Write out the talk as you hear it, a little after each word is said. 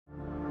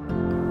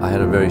I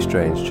had a very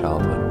strange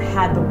childhood.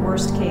 Had the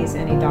worst case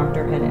any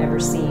doctor had ever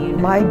seen.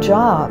 My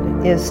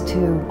job is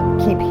to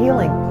keep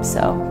healing.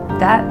 So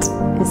that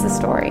is the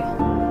story.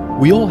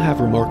 We all have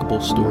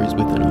remarkable stories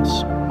within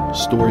us.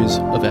 Stories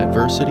of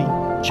adversity,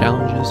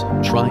 challenges,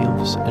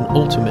 triumphs, and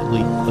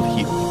ultimately of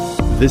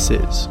healing. This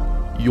is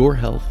Your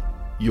Health,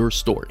 Your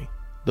Story,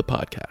 the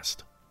podcast.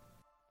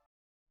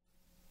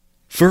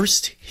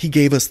 First, he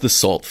gave us the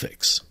salt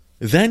fix.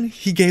 Then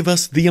he gave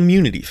us the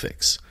immunity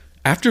fix.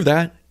 After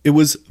that, it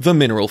was the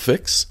mineral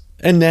fix.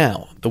 And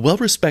now, the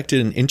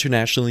well-respected and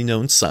internationally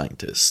known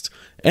scientist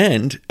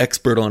and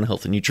expert on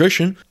health and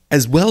nutrition,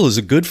 as well as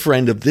a good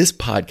friend of this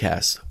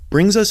podcast,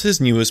 brings us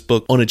his newest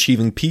book on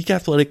achieving peak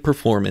athletic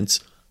performance,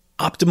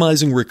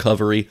 optimizing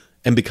recovery,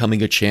 and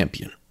becoming a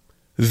champion.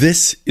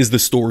 This is the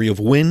story of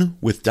Win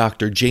with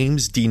Dr.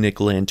 James D.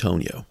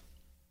 Nicolantonio.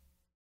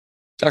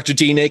 Dr.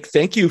 D. Nick,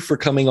 thank you for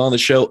coming on the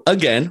show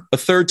again, a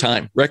third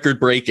time,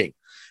 record-breaking.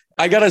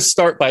 I got to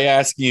start by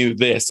asking you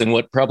this, and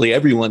what probably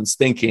everyone's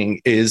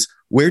thinking is,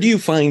 where do you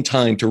find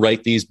time to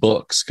write these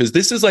books? Because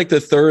this is like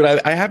the third,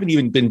 I haven't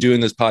even been doing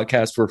this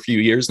podcast for a few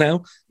years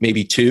now,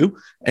 maybe two,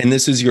 and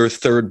this is your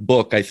third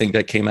book, I think,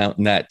 that came out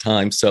in that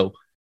time. So,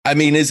 I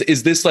mean,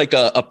 is this like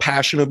a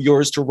passion of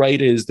yours to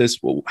write?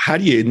 How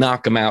do you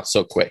knock them out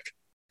so quick?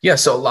 Yeah,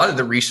 so a lot of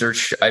the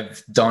research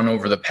I've done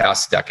over the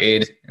past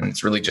decade, and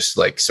it's really just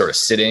like sort of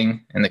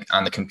sitting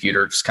on the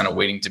computer, just kind of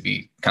waiting to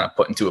be kind of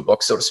put into a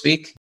book, so to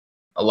speak.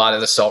 A lot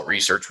of the SALT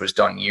research was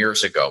done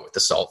years ago with the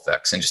SALT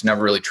fix and just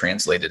never really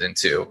translated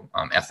into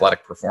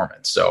athletic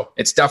performance. So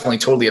it's definitely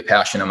totally a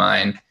passion of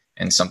mine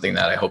and something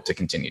that I hope to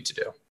continue to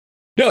do.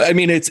 No, I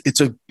mean, it's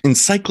an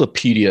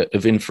encyclopedia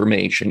of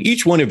information.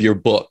 Each one of your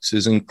books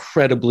is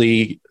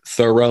incredibly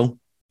thorough,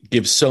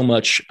 gives so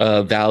much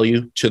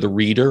value to the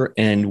reader,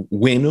 and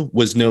Win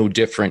was no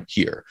different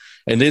here.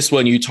 And this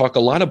one, you talk a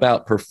lot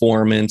about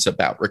performance,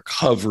 about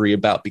recovery,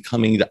 about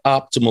becoming the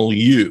optimal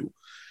you.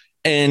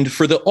 And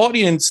for the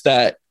audience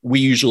that we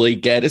usually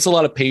get, it's a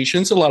lot of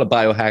patients, a lot of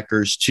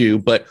biohackers too.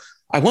 But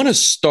I want to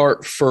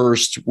start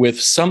first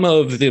with some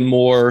of the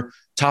more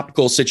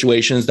topical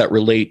situations that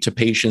relate to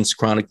patients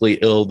chronically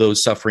ill,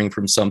 those suffering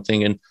from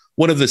something. And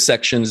one of the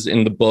sections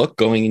in the book,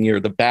 going near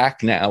the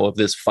back now of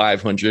this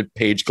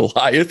 500-page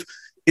Goliath,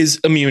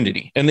 is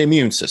immunity and the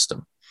immune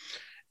system.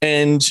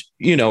 And,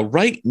 you know,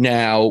 right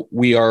now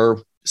we are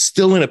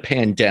still in a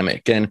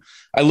pandemic. And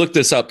I looked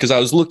this up because I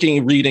was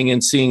reading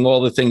and seeing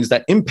all the things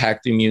that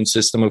impact the immune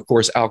system. Of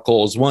course,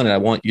 alcohol is one, and I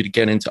want you to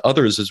get into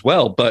others as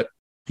well. But,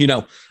 you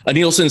know, a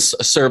Nielsen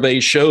survey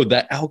showed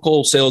that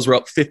alcohol sales were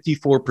up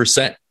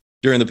 54%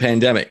 during the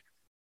pandemic.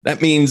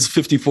 That means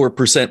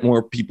 54%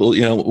 more people,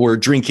 you know, were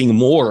drinking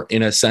more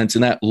in a sense,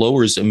 and that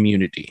lowers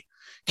immunity.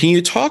 Can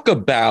you talk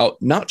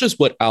about not just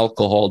what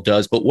alcohol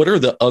does, but what are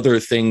the other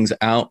things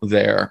out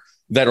there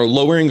that are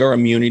lowering our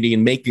immunity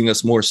and making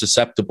us more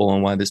susceptible,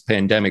 and why this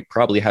pandemic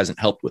probably hasn't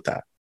helped with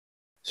that?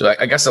 So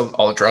I guess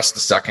I'll address the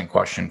second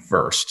question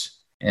first.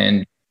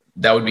 And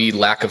that would be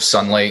lack of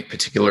sunlight,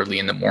 particularly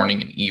in the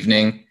morning and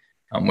evening,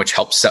 which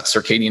helps set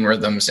circadian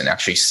rhythms and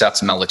actually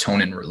sets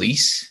melatonin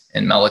release.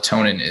 And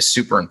melatonin is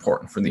super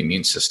important for the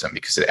immune system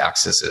because it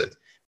acts as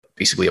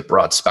basically a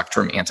broad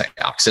spectrum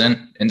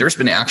antioxidant. And there's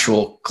been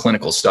actual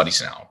clinical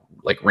studies now,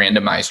 like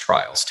randomized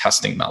trials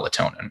testing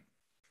melatonin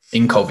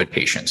in COVID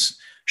patients,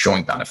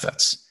 showing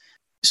benefits.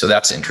 So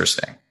that's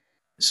interesting.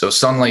 So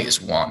sunlight is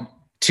one.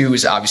 Two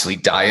is obviously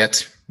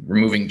diet,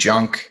 removing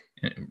junk,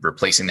 and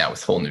replacing that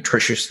with whole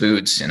nutritious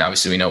foods. And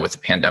obviously we know with the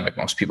pandemic,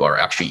 most people are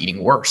actually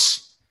eating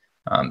worse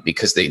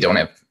because they don't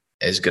have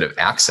as good of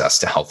access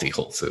to healthy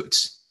whole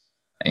foods.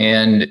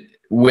 And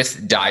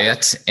with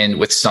diet and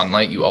with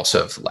sunlight, you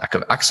also have lack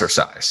of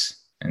exercise.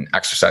 And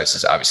exercise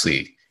is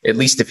obviously, at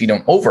least if you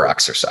don't over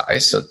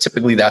exercise. So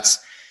typically that's,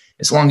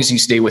 as long as you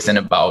stay within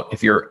about,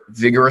 if you're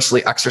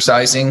vigorously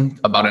exercising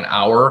about an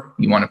hour,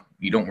 you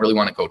don't really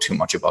want to go too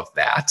much above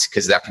that,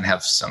 because that can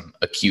have some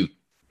acute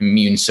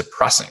immune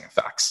suppressing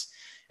effects.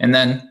 And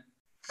then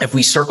if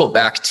we circle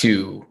back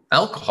to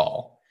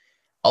alcohol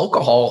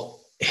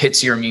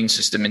hits your immune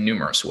system in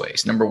numerous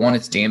ways. Number one,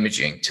 it's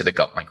damaging to the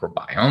gut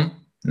microbiome.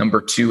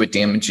 Number two, it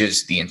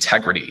damages the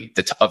integrity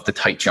of the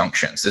tight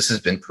junctions. This has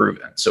been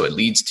proven. So it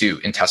leads to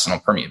intestinal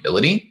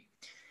permeability,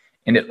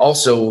 and it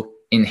also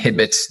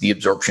inhibits the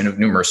absorption of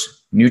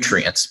numerous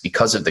nutrients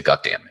because of the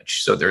gut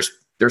damage. So there's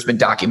been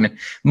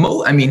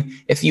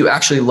if you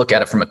actually look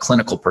at it from a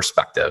clinical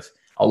perspective,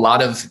 a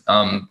lot of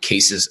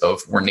cases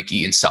of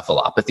Wernicke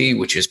encephalopathy,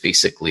 which is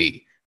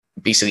basically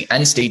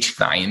end-stage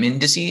thiamine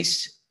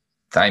disease,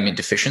 thiamine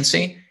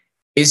deficiency,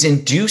 is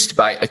induced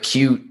by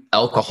acute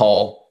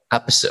alcohol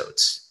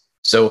episodes.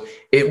 So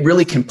it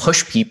really can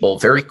push people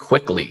very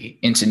quickly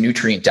into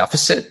nutrient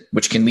deficit,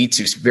 which can lead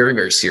to very,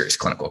 very serious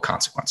clinical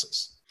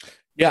consequences.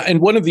 Yeah.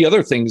 And one of the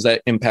other things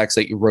that impacts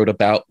that you wrote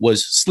about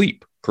was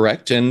sleep,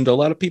 correct? And a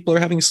lot of people are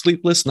having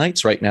sleepless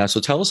nights right now.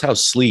 So tell us how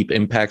sleep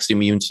impacts the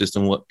immune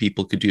system, what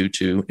people could do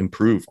to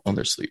improve on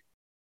their sleep.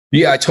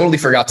 Yeah, I totally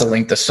forgot to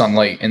link the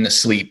sunlight and the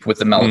sleep with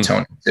the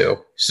melatonin too.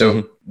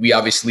 So we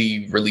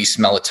obviously release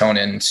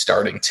melatonin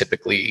starting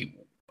typically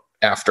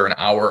after an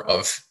hour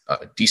of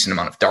a decent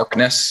amount of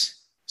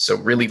darkness. So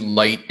really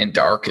light and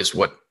dark is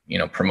what,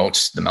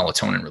 promotes the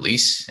melatonin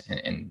release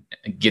and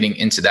getting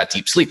into that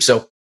deep sleep.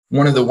 So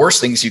one of the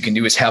worst things you can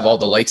do is have all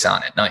the lights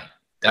on at night.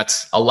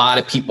 That's a lot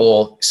of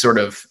people sort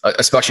of,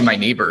 especially my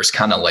neighbors,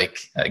 kind of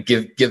like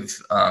give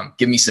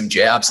me some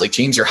jabs. Like,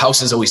 James, your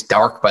house is always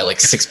dark by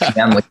like 6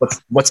 p.m. Like,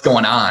 what's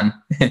going on?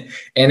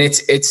 And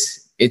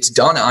it's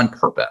done on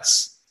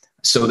purpose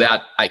so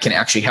that I can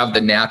actually have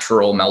the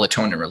natural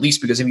melatonin release.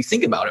 Because if you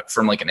think about it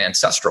from like an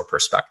ancestral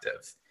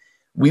perspective,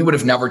 we would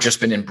have never just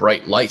been in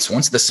bright lights.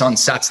 Once the sun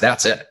sets,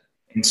 that's it.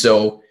 And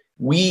so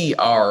we've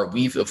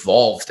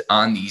evolved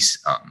on these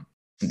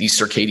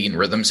circadian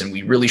rhythms, and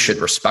we really should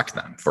respect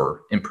them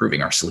for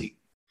improving our sleep.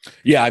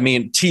 Yeah. I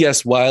mean,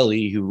 T.S.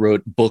 Wiley, who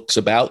wrote books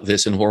about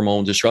this and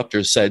hormone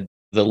disruptors, said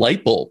the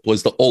light bulb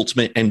was the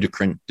ultimate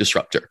endocrine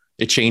disruptor.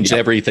 It changed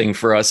everything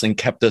for us and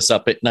kept us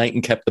up at night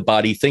and kept the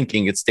body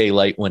thinking it's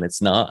daylight when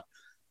it's not.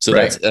 So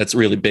that's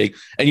really big.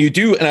 And you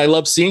do, and I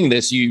love seeing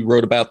this. You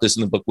wrote about this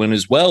in the book, Win,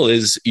 as well,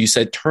 is you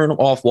said, turn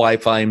off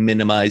Wi-Fi and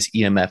minimize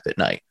EMF at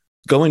night.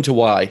 Go into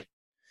why.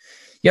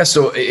 Yeah.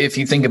 So if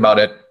you think about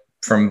it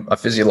from a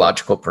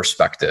physiological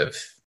perspective,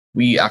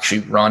 we actually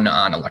run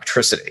on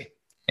electricity.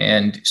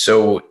 And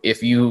so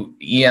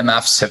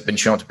EMFs have been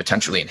shown to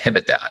potentially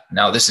inhibit that.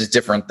 Now, this is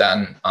different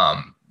than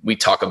we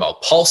talk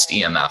about pulsed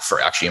EMF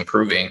for actually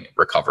improving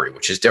recovery,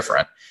 which is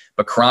different.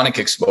 But chronic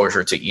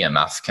exposure to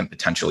EMF can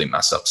potentially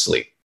mess up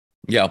sleep.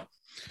 Yeah.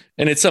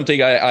 And it's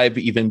something I've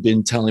even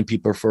been telling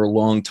people for a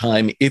long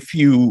time. If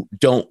you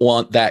don't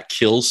want that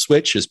kill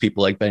switch, as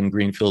people like Ben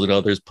Greenfield and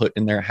others put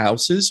in their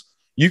houses,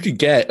 you could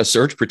get a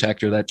surge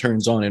protector that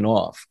turns on and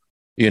off,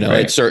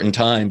 at certain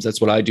times.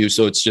 That's what I do.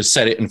 So it's just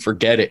set it and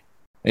forget it.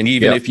 And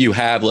even if you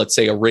have, let's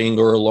say, a Ring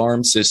or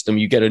alarm system,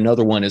 you get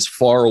another one as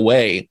far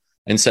away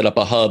and set up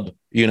a hub,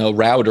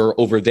 router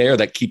over there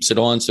that keeps it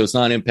on. So it's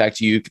not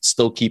impacting you. You could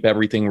still keep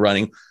everything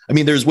running. I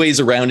mean, there's ways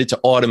around it to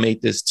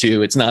automate this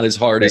too. It's not as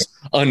hard as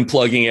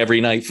unplugging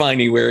every night,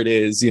 finding where it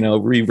is,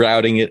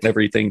 rerouting it and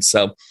everything.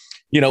 So,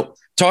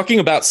 talking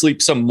about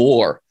sleep some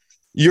more,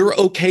 you're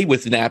okay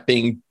with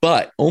napping,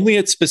 but only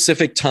at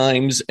specific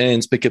times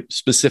and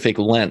specific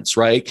lengths,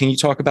 right? Can you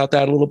talk about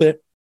that a little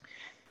bit?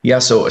 Yeah.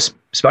 So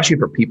especially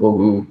for people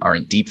who are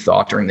in deep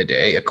thought during the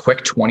day, a quick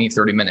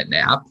 20-30 minute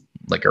nap,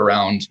 like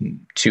around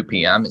 2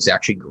 p.m. is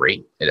actually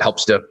great. It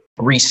helps to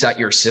reset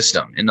your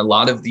system. And a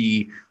lot of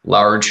the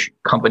large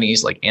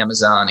companies like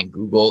Amazon and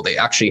Google, they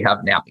actually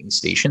have napping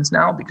stations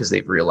now because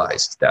they've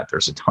realized that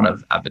there's a ton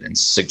of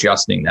evidence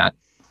suggesting that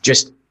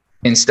just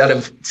instead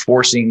of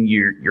forcing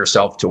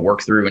yourself to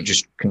work through and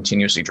just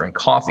continuously drink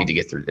coffee to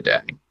get through the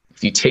day,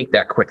 if you take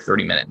that quick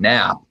 30-minute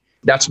nap,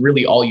 that's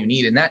really all you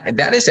need. And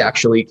that is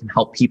actually can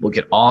help people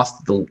get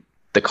off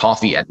the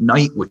coffee at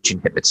night, which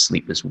inhibits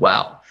sleep as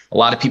well. A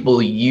lot of people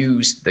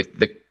use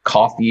the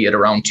coffee at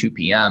around 2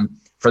 p.m.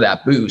 for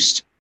that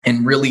boost,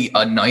 and really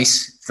a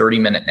nice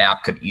 30-minute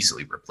nap could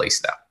easily replace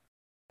that.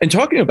 And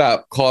talking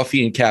about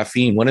coffee and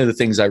caffeine, one of the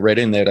things I read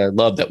in there that I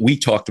love that we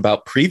talked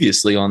about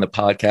previously on the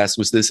podcast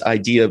was this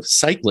idea of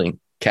cycling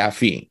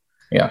caffeine.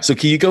 Yeah. So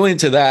can you go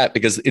into that?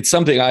 Because it's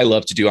something I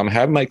love to do. I'm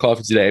having my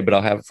coffee today, but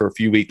I'll have it for a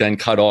few weeks, then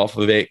cut off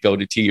of it, go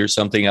to tea or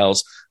something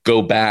else,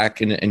 go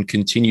back and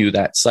continue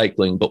that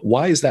cycling. But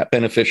why is that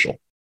beneficial?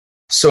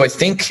 So I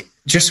think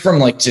just from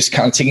just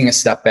kind of taking a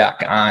step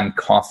back on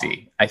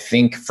coffee, I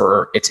think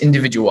it's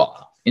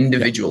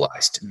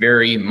individualized,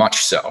 very much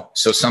so.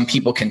 So some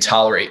people can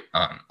tolerate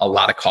a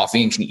lot of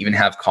coffee and can even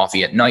have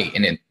coffee at night,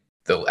 and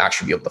they'll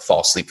actually be able to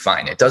fall asleep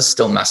fine. It does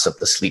still mess up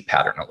the sleep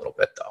pattern a little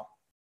bit though.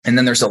 And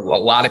then there's a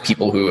lot of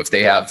people who, if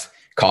they have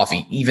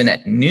coffee even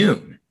at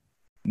noon,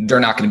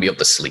 they're not going to be able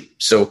to sleep.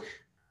 So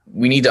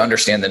we need to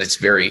understand that it's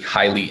very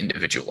highly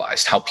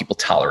individualized how people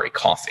tolerate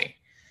coffee.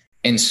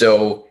 And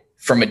so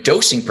from a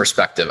dosing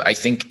perspective, I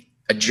think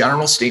a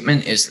general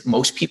statement is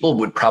most people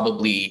would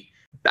probably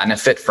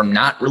benefit from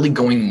not really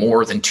going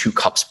more than 2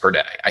 cups per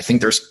day. I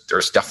think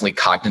there's definitely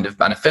cognitive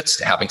benefits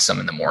to having some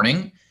in the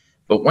morning.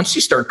 But once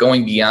you start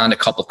going beyond a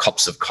couple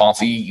cups of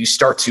coffee, you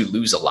start to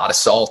lose a lot of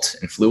salt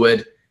and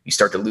fluid. You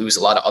start to lose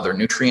a lot of other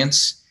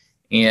nutrients.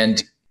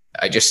 And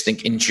I just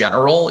think in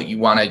general,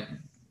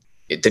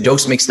 the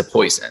dose makes the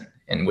poison.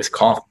 And with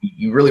coffee,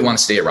 you really want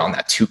to stay around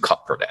that 2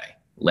 cup per day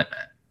limit.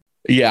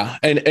 Yeah.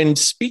 And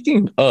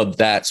speaking of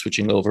that,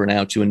 switching over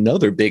now to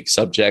another big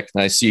subject,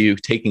 and I see you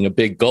taking a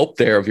big gulp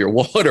there of your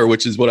water,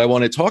 which is what I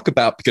want to talk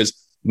about, because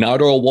not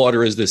all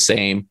water is the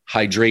same.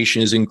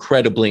 Hydration is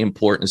incredibly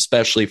important,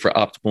 especially for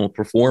optimal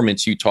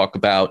performance you talk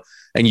about.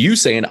 And you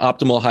say an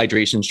optimal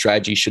hydration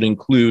strategy should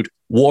include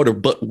water,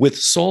 but with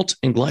salt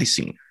and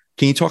glycine.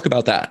 Can you talk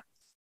about that?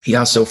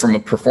 Yeah. So from a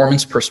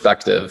performance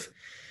perspective,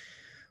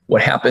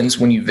 what happens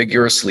when you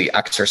vigorously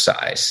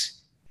exercise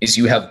is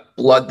you have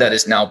blood that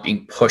is now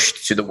being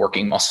pushed to the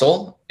working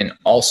muscle and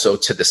also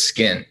to the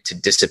skin to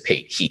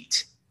dissipate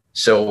heat.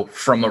 So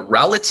from a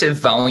relative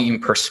volume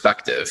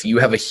perspective, you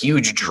have a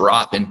huge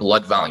drop in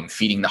blood volume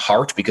feeding the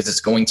heart because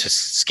it's going to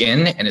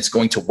skin and it's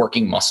going to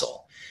working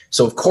muscle.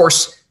 So of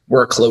course,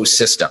 we're a closed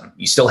system.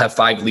 You still have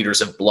 5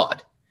 liters of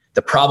blood.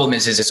 The problem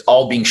is it's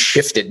all being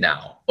shifted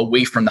now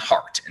away from the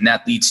heart, and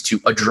that leads to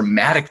a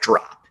dramatic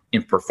drop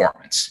in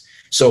performance.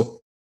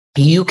 So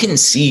you can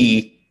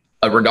see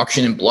a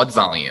reduction in blood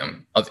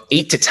volume of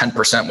 8 to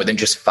 10% within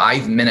just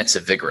 5 minutes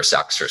of vigorous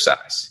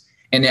exercise.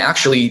 And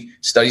actually,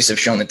 studies have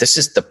shown that this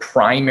is the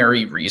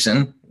primary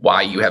reason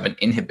why you have an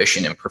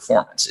inhibition in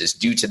performance, is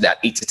due to that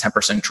 8 to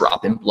 10%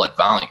 drop in blood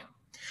volume.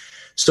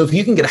 So if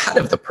you can get ahead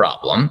of the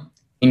problem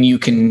and you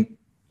can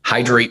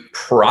hydrate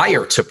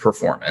prior to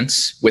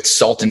performance with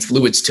salt and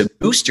fluids to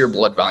boost your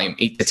blood volume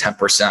 8 to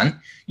 10%,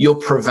 you'll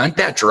prevent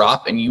that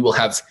drop, and you will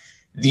have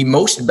the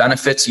most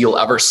benefits you'll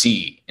ever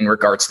see in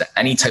regards to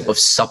any type of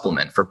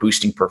supplement for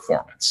boosting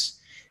performance.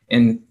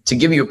 And to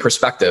give you a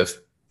perspective,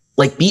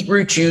 like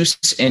beetroot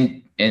juice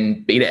and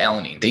beta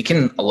alanine, they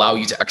can allow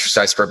you to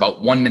exercise for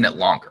about 1 minute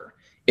longer.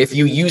 If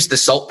you use the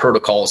salt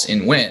protocols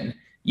in WIN,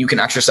 you can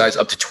exercise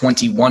up to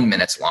 21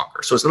 minutes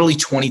longer. So it's literally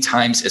 20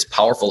 times as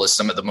powerful as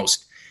some of the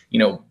most,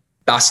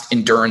 best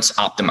endurance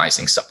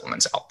optimizing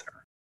supplements out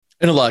there.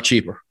 And a lot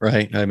cheaper,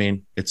 right? I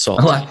mean, it's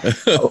salt.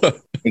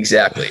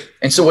 Exactly.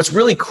 And so what's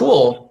really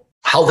cool,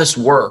 how this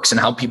works and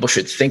how people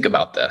should think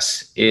about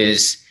this,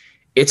 is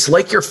it's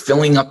like you're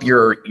filling up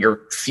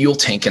your fuel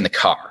tank in the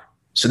car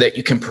so that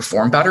you can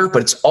perform better,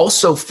 but it's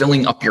also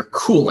filling up your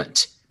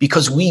coolant,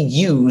 because we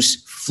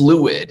use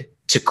fluid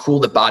to cool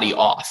the body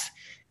off.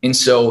 And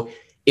so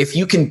if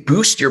you can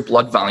boost your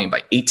blood volume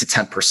by 8 to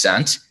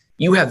 10%,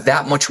 you have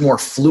that much more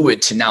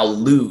fluid to now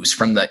lose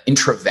from the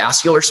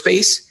intravascular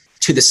space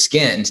to the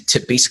skin to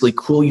basically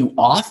cool you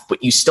off,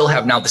 but you still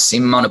have now the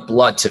same amount of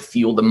blood to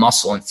fuel the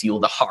muscle and fuel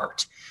the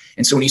heart.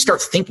 And so when you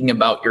start thinking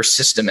about your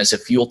system as a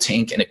fuel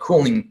tank and a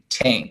cooling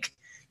tank,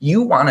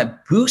 you want to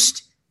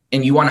boost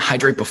and you want to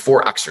hydrate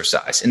before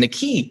exercise. And the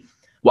key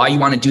why you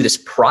want to do this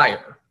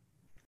prior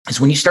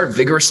is when you start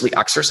vigorously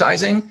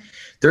exercising,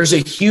 there's a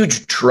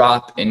huge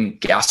drop in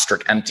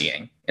gastric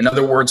emptying. In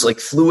other words, like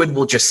fluid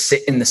will just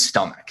sit in the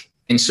stomach.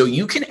 And so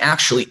you can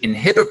actually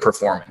inhibit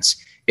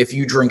performance if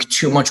you drink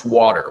too much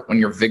water when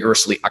you're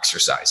vigorously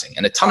exercising.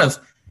 And a ton of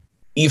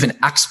even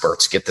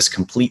experts get this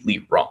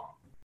completely wrong.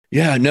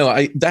 Yeah,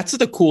 no, that's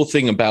the cool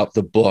thing about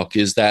the book,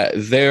 is that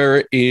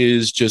there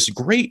is just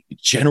great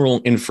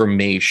general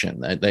information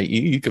that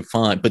you could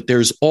find, but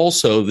there's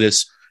also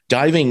this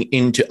diving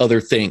into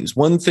other things.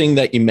 One thing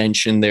that you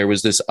mentioned there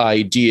was this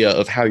idea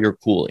of how you're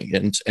cooling,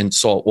 and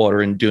salt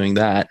water and doing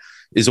that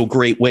is a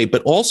great way.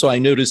 But also I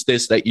noticed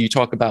that you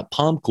talk about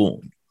palm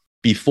cooling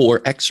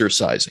before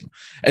exercising.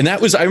 And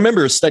that was, I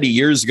remember a study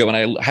years ago, and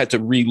I had to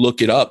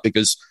re-look it up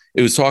because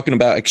it was talking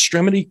about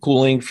extremity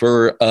cooling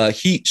for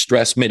heat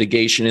stress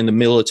mitigation in the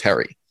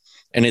military.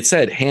 And it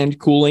said hand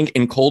cooling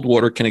in cold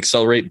water can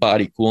accelerate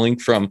body cooling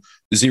from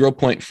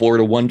 0.4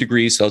 to 1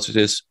 degree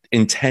Celsius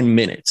in 10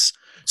 minutes.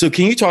 So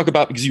can you talk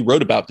about, because you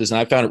wrote about this and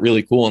I found it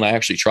really cool, and I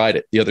actually tried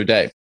it the other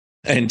day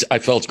and I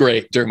felt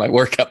great during my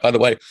workout, by the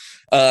way,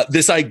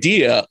 this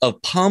idea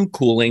of palm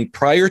cooling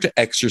prior to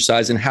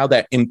exercise and how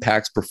that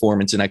impacts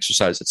performance and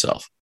exercise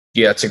itself.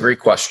 Yeah, it's a great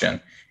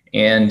question.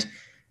 And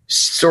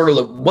sort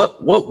of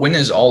what WIN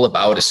is all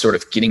about is sort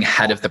of getting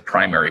ahead of the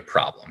primary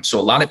problem. So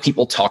a lot of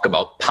people talk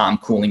about palm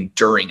cooling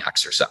during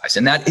exercise,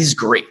 and that is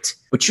great,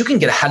 but you can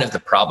get ahead of the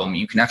problem.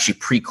 You can actually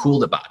pre-cool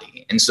the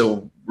body. And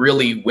so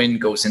really WIN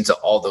goes into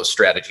all those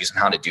strategies and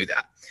how to do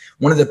that.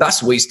 One of the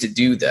best ways to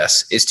do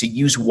this is to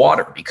use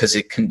water, because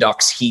it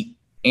conducts heat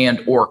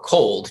and or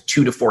cold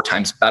 2 to 4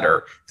 times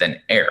better than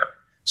air.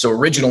 So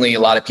originally, a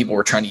lot of people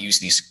were trying to use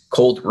these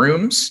cold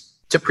rooms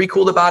to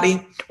pre-cool the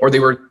body, or they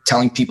were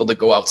telling people to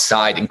go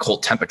outside in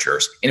cold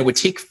temperatures, and it would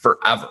take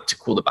forever to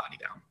cool the body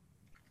down.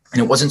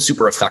 And it wasn't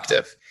super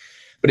effective.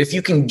 But if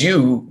you can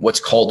do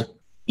what's called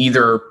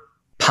either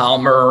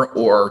Palmer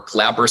or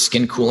Glaber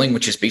skin cooling,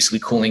 which is basically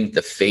cooling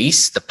the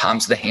face, the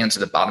palms of the hands, or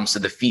the bottoms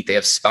of the feet, they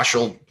have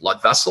special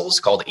blood vessels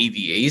called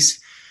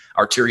AVAs,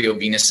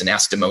 arteriovenous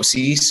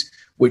anastomoses,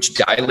 which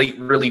dilate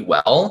really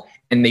well,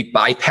 and they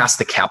bypass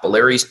the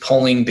capillaries,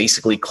 pulling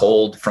basically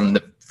cold from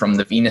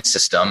the venous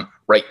system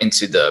right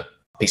into the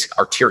basic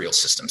arterial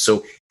system.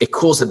 So it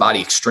cools the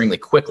body extremely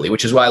quickly,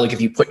 which is why, like, if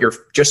you put your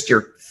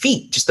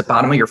feet, just the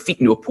bottom of your feet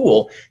into a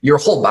pool, your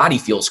whole body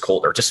feels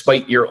colder,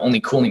 despite you're only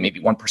cooling maybe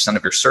 1%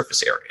 of your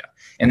surface area.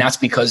 And that's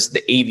because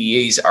the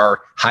AVAs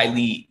are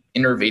highly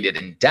innervated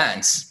and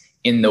dense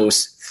in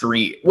those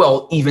three.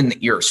 Well, even the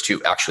ears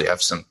too actually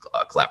have some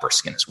Glaber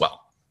skin as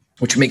well,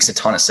 which makes a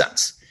ton of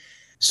sense.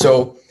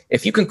 So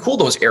if you can cool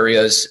those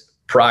areas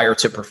prior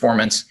to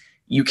performance,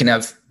 you can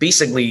have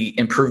basically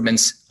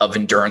improvements of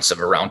endurance of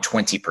around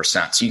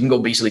 20%. So you can go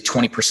basically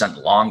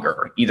 20%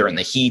 longer, either in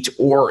the heat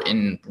or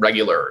in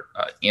regular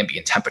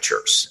ambient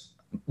temperatures.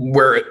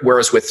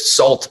 Whereas with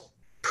salt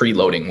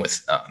preloading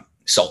with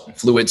salt and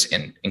fluids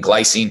and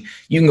glycine,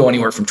 you can go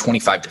anywhere from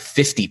 25 to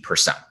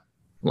 50%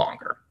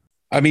 longer.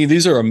 I mean,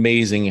 these are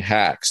amazing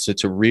hacks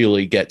to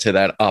really get to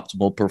that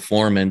optimal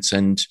performance.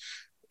 And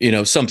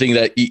something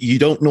that you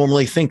don't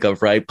normally think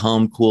of, right?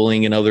 Palm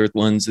cooling and other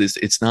ones,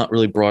 it's not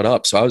really brought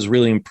up. So I was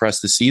really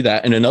impressed to see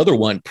that. And another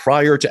one,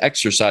 prior to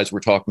exercise, we're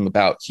talking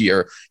about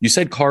here, you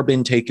said carb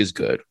intake is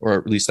good, or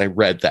at least I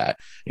read that.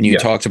 And you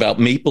talked about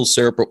maple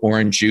syrup or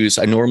orange juice.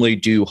 I normally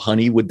do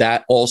honey. Would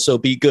that also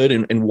be good?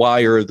 And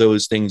why are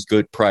those things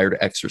good prior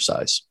to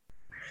exercise?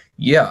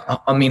 Yeah,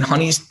 I mean,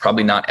 honey's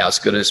probably not as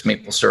good as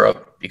maple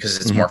syrup because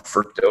it's more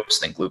fructose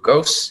than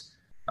glucose.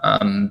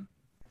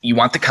 You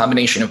want the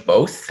combination of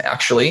both,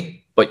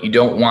 actually, but you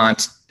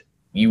want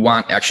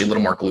actually a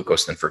little more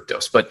glucose than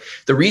fructose. But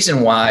the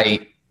reason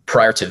why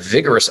prior to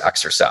vigorous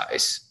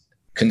exercise,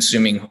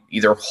 consuming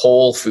either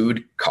whole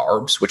food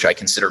carbs, which I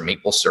consider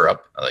maple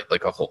syrup,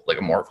 like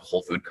a more of a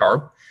whole food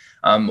carb,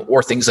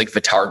 or things like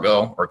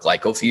Vitargo or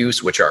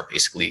Glycofuse, which are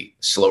basically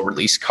slow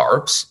release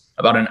carbs,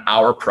 about an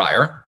hour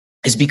prior,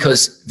 is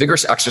because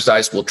vigorous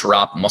exercise will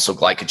drop muscle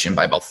glycogen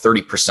by about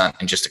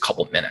 30% in just a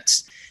couple of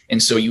minutes.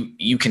 And so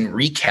you can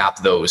recap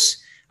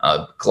those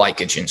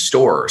glycogen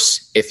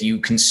stores if you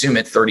consume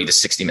it 30 to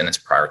 60 minutes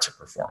prior to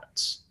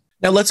performance.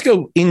 Now let's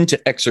go into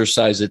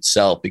exercise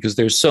itself, because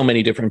there's so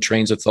many different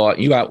trains of thought.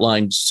 You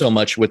outlined so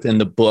much within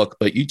the book,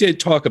 but you did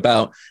talk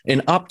about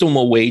an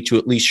optimal way to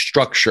at least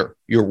structure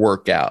your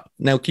workout.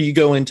 Now, can you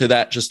go into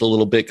that just a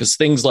little bit? Because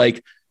things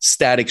like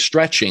static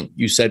stretching,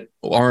 you said,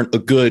 aren't a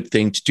good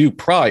thing to do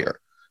prior.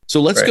 So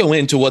let's go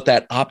into what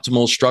that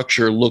optimal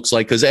structure looks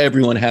like, because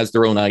everyone has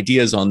their own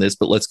ideas on this,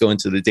 but let's go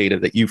into the data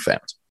that you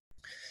found.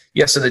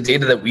 Yeah, so the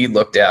data that we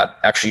looked at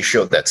actually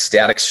showed that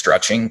static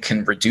stretching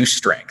can reduce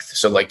strength.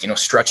 So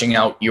stretching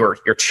out your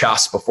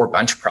chest before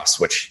bench press,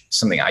 which is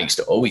something I used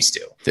to always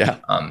do,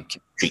 can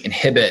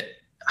inhibit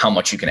how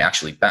much you can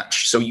actually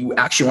bench. So you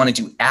actually want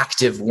to do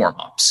active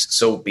warm-ups.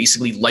 So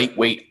basically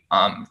lightweight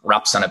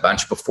reps on a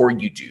bench before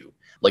you do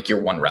like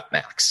your 1 rep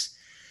max.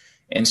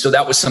 And so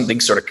that was something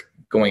sort of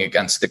going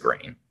against the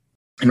grain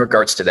in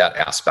regards to that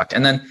aspect.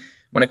 And then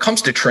when it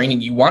comes to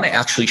training, you want to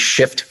actually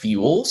shift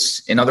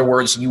fuels. In other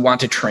words, you want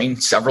to train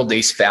several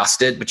days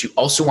fasted, but you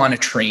also want to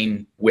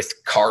train with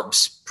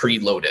carbs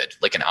preloaded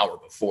like an hour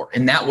before.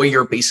 And that way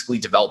you're basically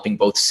developing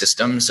both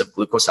systems of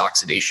glucose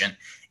oxidation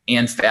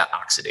and fat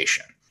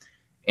oxidation.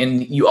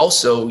 And you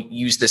also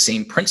use the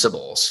same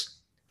principles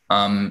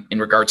in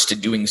regards to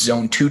doing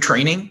zone 2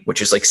 training,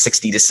 which is like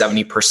 60 to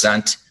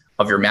 70%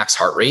 of your max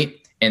heart rate.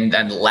 And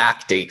then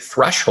lactate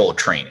threshold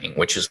training,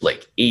 which is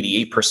like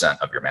 88%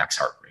 of your max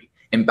heart rate,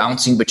 and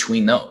bouncing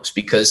between those.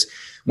 Because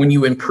when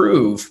you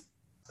improve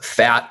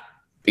fat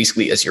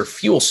basically as your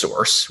fuel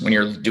source, when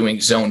you're doing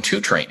zone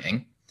 2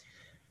 training,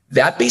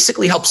 that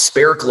basically helps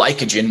spare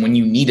glycogen when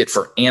you need it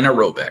for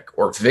anaerobic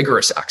or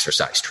vigorous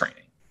exercise training.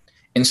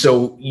 And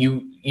so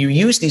you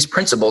use these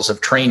principles of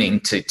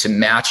training to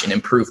match and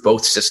improve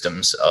both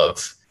systems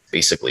of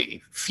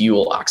basically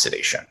fuel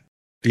oxidation.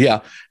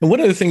 Yeah. And one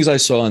of the things I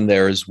saw in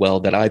there as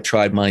well that I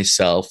tried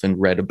myself and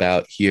read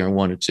about here and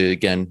wanted to,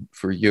 again,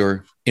 for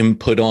your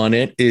input on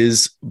it,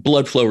 is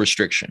blood flow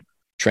restriction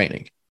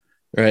training,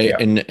 right?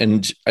 Yeah.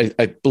 And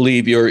I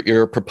believe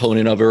you're a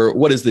proponent of, or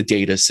what does the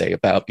data say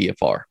about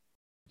BFR?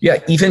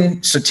 Yeah,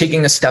 even so,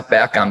 taking a step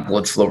back on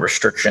blood flow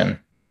restriction,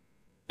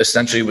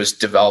 essentially was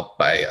developed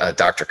by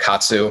Dr.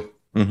 Katsu.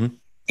 Mm-hmm.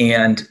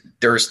 And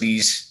there's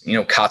these,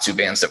 Katsu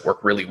bands that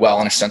work really well.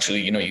 And essentially,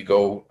 you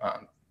go,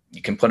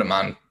 you can put them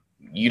on.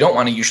 You don't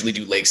want to usually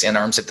do legs and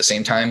arms at the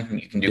same time.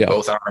 You can do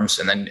both arms.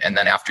 And then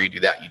after you do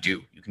that,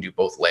 you can do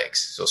both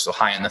legs. So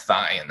high on the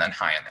thigh and then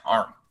high on the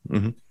arm.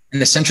 Mm-hmm.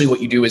 And essentially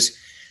what you do is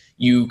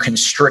you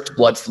constrict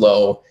blood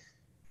flow.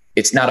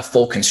 It's not a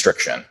full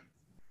constriction,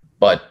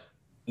 but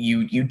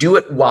you do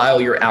it while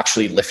you're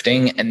actually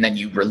lifting, and then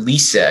you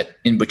release it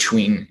in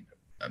between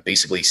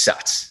basically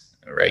sets.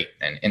 Right.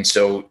 And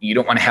so you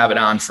don't want to have it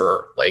on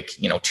for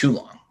too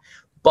long,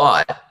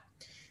 but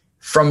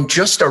from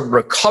just a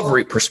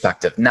recovery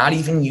perspective, not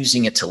even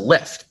using it to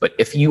lift, but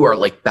if you are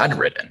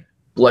bedridden,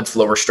 blood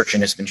flow restriction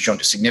has been shown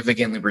to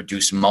significantly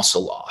reduce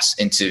muscle loss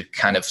and to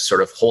kind of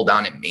sort of hold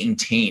on and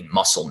maintain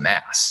muscle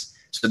mass.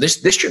 So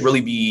this should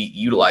really be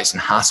utilized in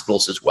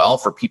hospitals as well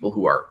for people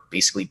who are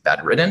basically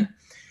bedridden.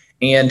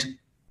 And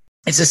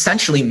it's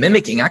essentially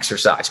mimicking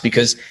exercise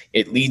because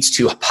it leads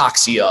to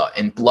hypoxia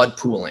and blood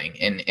pooling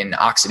and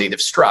oxidative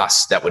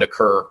stress that would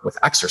occur with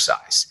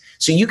exercise.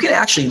 So you can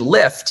actually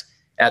lift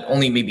at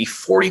only maybe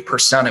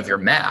 40% of your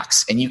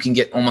max, and you can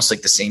get almost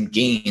like the same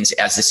gains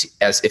as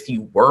if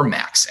you were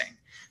maxing.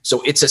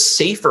 So it's a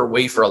safer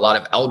way for a lot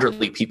of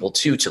elderly people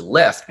too to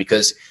lift,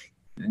 because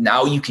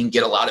now you can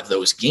get a lot of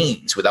those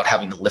gains without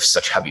having to lift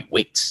such heavy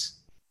weights.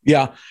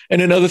 Yeah.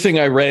 And another thing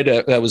I read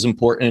that was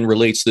important and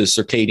relates to the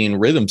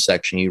circadian rhythm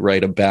section you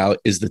write about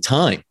is the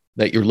time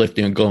that you're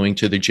lifting and going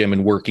to the gym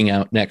and working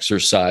out and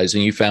exercise.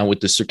 And you found with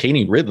the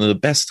circadian rhythm, the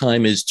best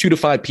time is 2 to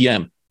 5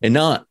 p.m. and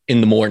not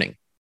in the morning.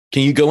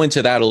 Can you go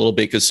into that a little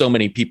bit? Because so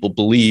many people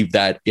believe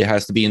that it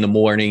has to be in the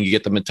morning, you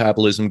get the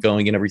metabolism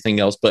going and everything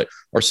else, but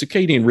our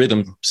circadian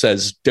rhythm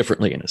says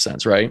differently in a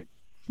sense, right?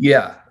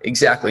 Yeah,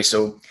 exactly.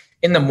 So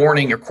in the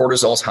morning, your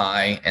cortisol's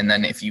high. And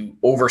then if you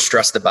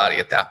overstress the body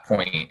at that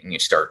point and you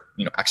start,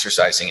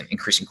 exercising and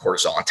increasing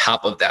cortisol on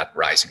top of that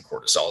rise in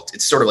cortisol,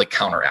 it's sort of like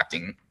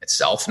counteracting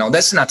itself. Now,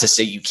 that's not to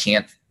say you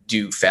can't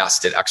do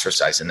fasted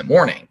exercise in the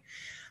morning.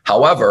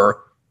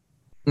 However,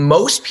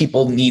 most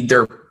people need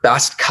their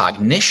best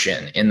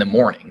cognition in the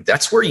morning.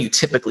 That's where you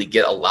typically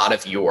get a lot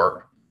of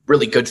your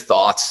really good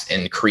thoughts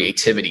and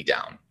creativity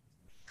down,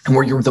 and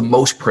where you're the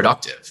most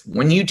productive.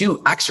 When you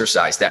do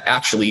exercise, that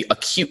actually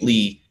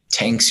acutely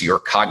tanks your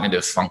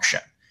cognitive function,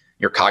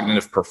 your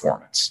cognitive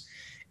performance.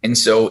 And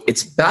so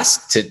it's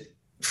best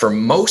for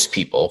most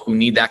people who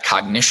need that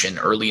cognition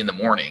early in the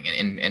morning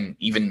and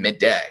even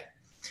midday,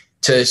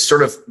 to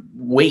sort of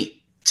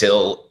wait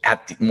till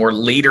at the more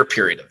later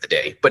period of the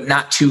day, but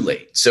not too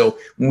late. So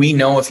we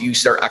know if you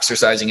start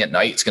exercising at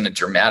night, it's going to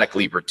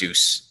dramatically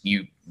reduce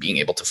you being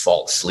able to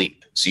fall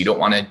asleep. So you don't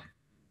want to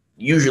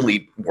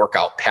usually work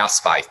out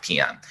past 5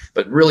 p.m.,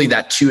 but really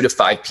that 2 to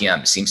 5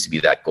 p.m. seems to be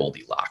that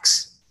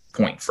Goldilocks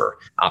point for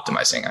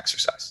optimizing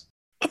exercise.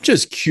 I'm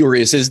just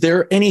curious, is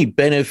there any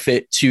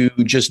benefit to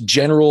just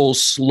general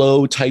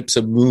slow types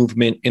of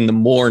movement in the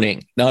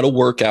morning? Not a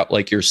workout,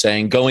 like you're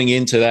saying, going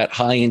into that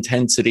high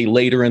intensity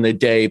later in the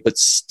day, but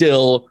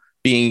still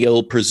being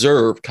able to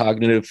preserve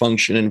cognitive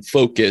function and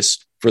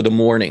focus for the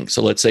morning.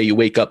 So let's say you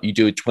wake up, you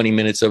do 20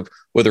 minutes of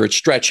whether it's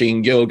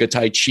stretching, yoga,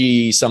 tai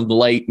chi, some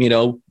light,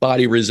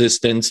 body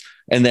resistance,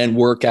 and then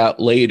work out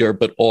later.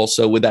 But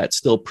also, would that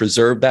still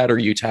preserve that? Or are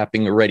you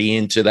tapping already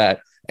into that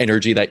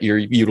energy that you're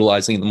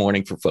utilizing in the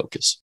morning for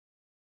focus?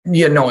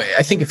 Yeah, no,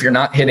 I think if you're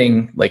not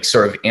hitting like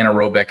sort of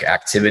anaerobic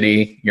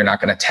activity, you're not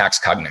going to tax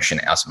cognition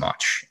as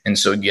much. And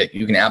so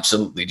you can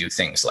absolutely do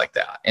things like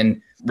that.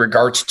 In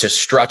regards to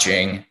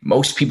stretching,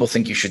 most people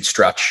think you should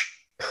stretch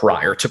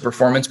prior to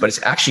performance, but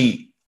it's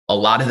actually a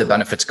lot of the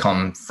benefits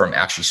come from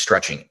actually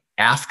stretching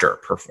after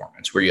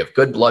performance, where you have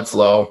good blood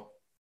flow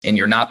and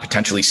you're not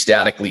potentially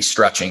statically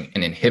stretching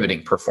and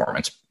inhibiting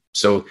performance.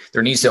 So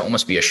there needs to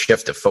almost be a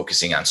shift of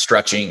focusing on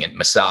stretching and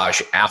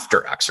massage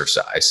after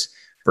exercise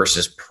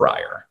versus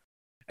prior.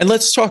 And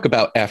let's talk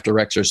about after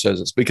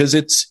exercises, because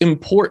it's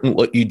important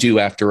what you do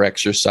after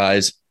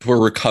exercise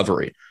for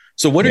recovery.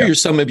 So what are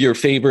some of your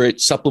favorite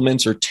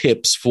supplements or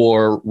tips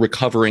for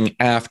recovering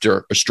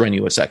after a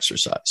strenuous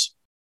exercise?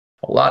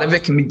 A lot of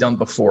it can be done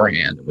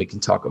beforehand. We can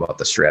talk about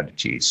the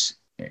strategies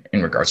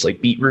in regards to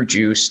like beetroot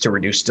juice to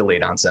reduce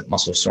delayed onset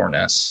muscle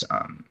soreness,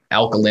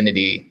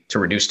 alkalinity to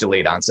reduce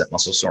delayed onset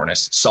muscle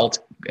soreness. Salt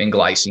and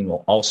glycine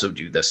will also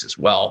do this as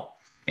well.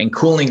 And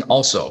cooling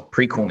also,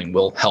 pre-cooling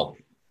will help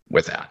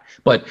with that.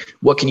 But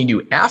what can you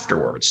do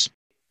afterwards?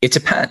 It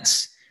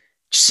depends.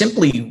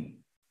 Simply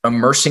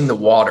immersing the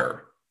body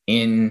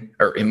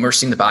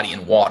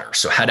in water.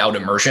 So head out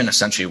immersion,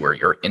 essentially where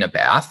you're in a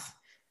bath,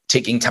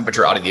 taking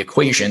temperature out of the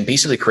equation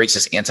basically creates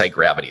this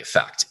anti-gravity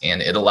effect,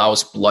 and it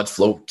allows blood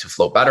flow to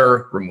flow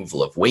better,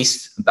 removal of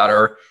waste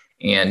better,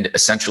 and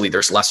essentially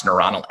there's less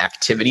neuronal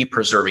activity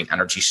preserving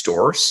energy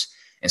stores.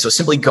 And so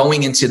simply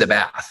going into the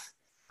bath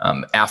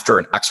after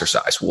an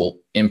exercise will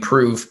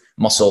improve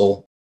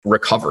muscle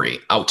recovery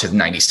out to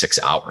 96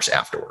 hours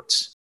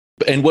afterwards.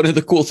 And one of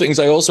the cool things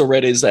I also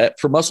read is that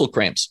for muscle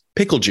cramps,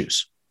 pickle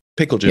juice,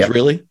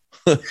 really?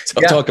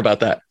 Talk about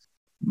that.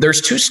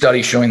 There's 2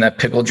 studies showing that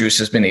pickle juice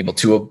has been able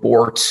to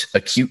abort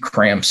acute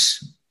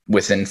cramps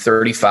within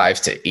 35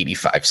 to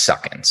 85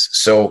 seconds.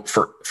 So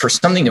for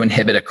something to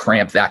inhibit a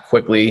cramp that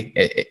quickly,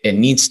 it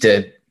needs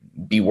to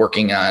be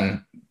working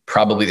on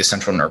probably the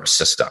central nervous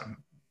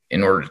system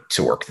in order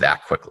to work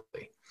that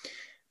quickly,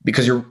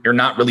 because you're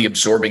not really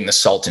absorbing the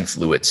salt and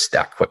fluids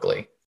that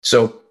quickly.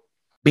 So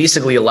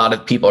basically, a lot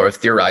of people are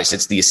theorized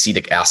it's the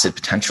acetic acid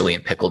potentially in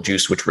pickle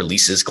juice, which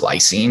releases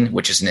glycine,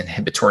 which is an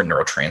inhibitory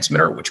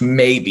neurotransmitter, which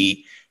may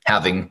be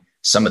having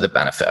some of the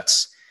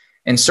benefits.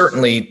 And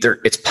certainly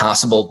it's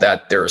possible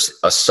that there's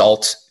a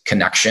salt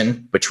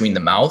connection between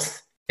the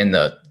mouth and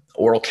the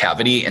oral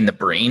cavity and the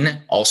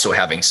brain, also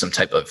having some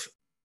type of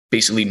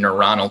basically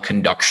neuronal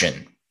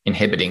conduction,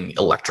 inhibiting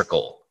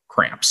electrical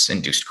cramps,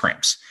 induced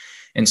cramps.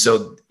 And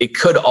so it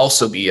could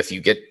also be, if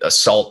you get a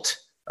salt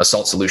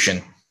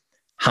solution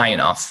high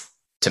enough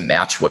to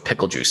match what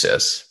pickle juice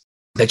is,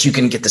 that you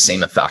can get the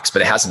same effects,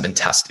 but it hasn't been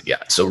tested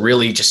yet. So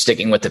really just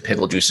sticking with the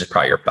pickle juice is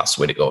probably your best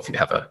way to go if you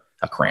have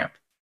a cramp.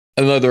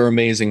 Another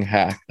amazing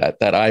hack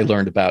that I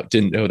learned about,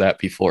 didn't know that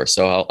before.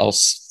 So I'll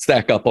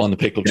stack up on the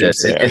pickle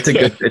juice. It's a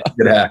good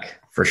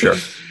hack for sure.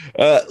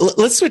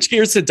 Let's switch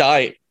gears to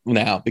diet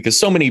now, because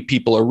so many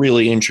people are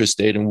really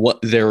interested in what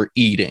they're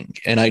eating.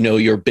 And I know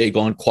you're big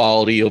on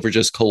quality over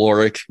just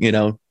caloric,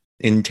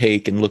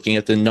 intake and looking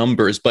at the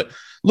numbers, but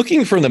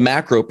looking from the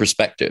macro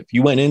perspective,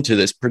 you went into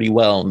this pretty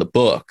well in the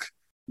book.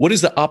 What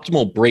is the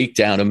optimal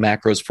breakdown of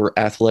macros for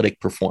athletic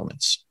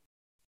performance?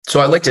 So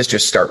I like to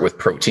just start with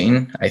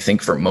protein. I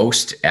think for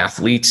most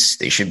athletes,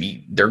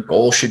 their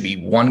goal should be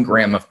 1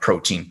 gram of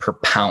protein per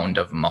pound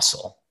of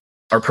muscle,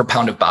 or per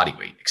pound of body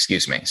weight,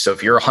 excuse me. So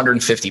if you're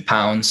 150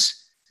 pounds,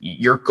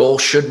 your goal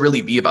should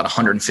really be about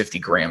 150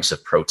 grams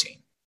of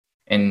protein.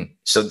 And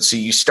so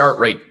you start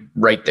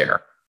right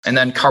there. And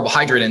then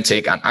carbohydrate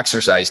intake on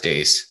exercise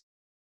days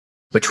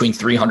between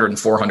 300 and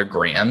 400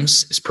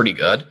 grams is pretty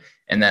good.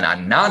 And then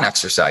on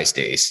non-exercise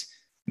days,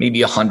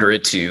 maybe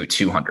 100 to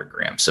 200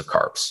 grams of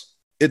carbs.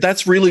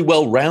 That's really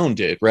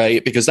well-rounded,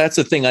 right? Because that's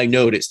the thing I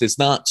noticed. It's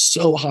not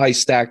so high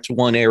stacked to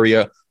one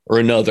area or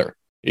another.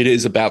 It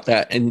is about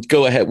that. And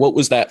go ahead. What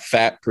was that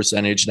fat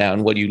percentage now?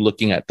 And what are you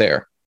looking at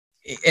there?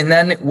 And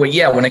then,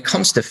 when it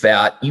comes to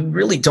fat, you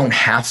really don't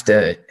have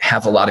to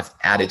have a lot of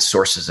added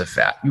sources of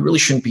fat. You really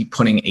shouldn't be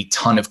putting a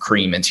ton of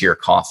cream into your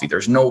coffee.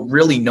 There's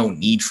really no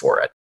need for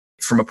it.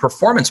 From a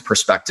performance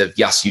perspective,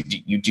 yes,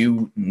 you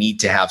do need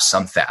to have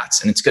some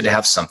fats, and it's good to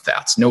have some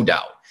fats, no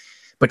doubt.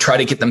 But try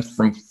to get them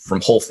from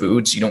whole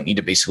foods. You don't need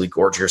to basically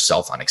gorge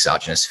yourself on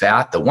exogenous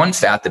fat. The one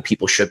fat that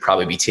people should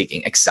probably be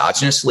taking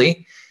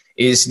exogenously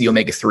is the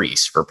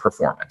omega-3s for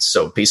performance.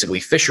 So basically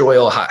fish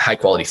oil, high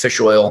quality fish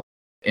oil.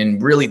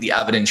 And really the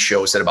evidence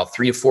shows that about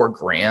 3 to 4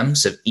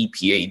 grams of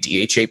EPA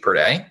DHA per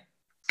day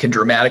can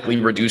dramatically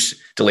reduce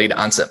delayed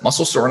onset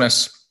muscle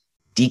soreness,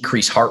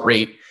 decrease heart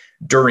rate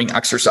during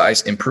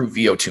exercise, improve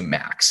VO2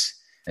 max.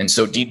 And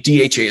so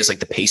DHA is like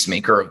the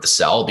pacemaker of the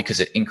cell because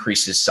it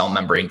increases cell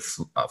membrane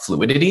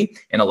fluidity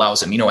and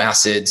allows amino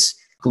acids,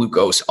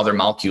 glucose, other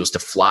molecules to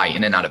fly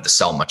in and out of the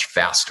cell much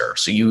faster.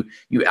 So you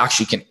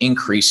actually can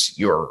increase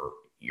your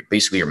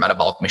basically your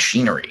metabolic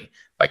machinery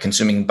by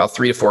consuming about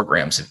 3 to 4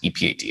 grams of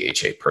EPA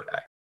DHA per day.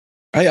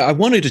 I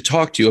wanted to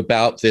talk to you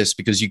about this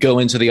because you go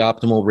into the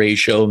optimal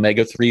ratio,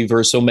 omega-3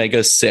 versus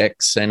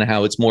omega-6, and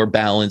how it's more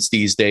balanced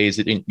these days.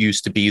 It didn't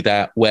used to be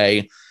that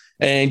way.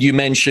 And you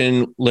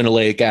mentioned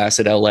linoleic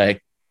acid LA.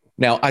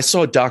 Now, I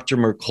saw Dr.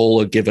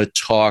 Mercola give a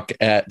talk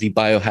at the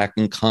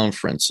biohacking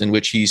conference in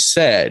which he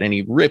said, and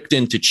he ripped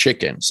into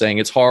chicken, saying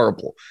it's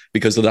horrible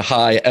because of the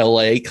high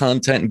LA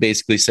content and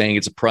basically saying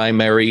it's a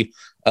primary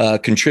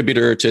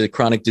contributor to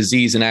chronic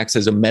disease and acts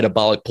as a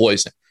metabolic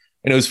poison.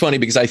 And it was funny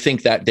because I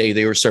think that day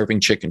they were serving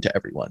chicken to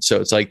everyone. So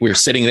it's like we were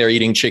sitting there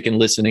eating chicken,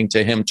 listening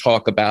to him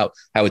talk about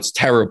how it's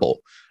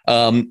terrible.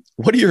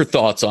 What are your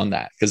thoughts on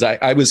that? Because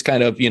I was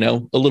kind of,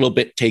 a little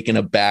bit taken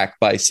aback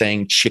by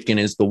saying chicken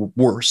is the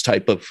worst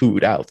type of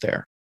food out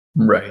there.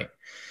 Right.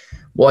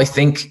 Well, I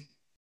think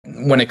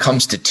when it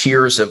comes to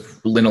tiers of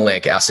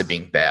linoleic acid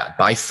being bad,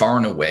 by far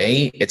and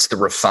away, it's the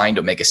refined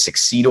omega-6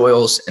 seed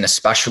oils. And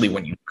especially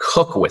when you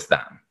cook with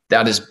them,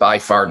 that is by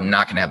far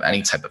not going to have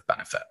any type of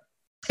benefit.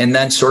 And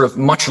then sort of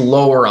much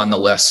lower on the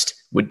list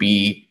would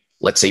be,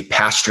 let's say,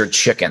 pastured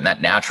chicken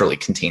that naturally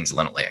contains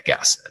linoleic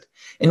acid.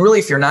 And really,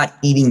 if you're not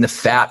eating the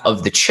fat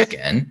of the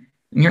chicken,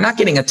 you're not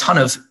getting a ton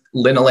of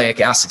linoleic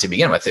acid to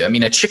begin with. I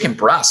mean, a chicken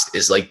breast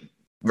is like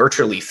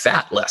virtually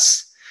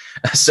fatless.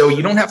 So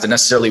you don't have to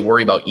necessarily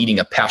worry about eating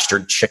a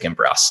pastured chicken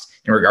breast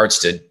in regards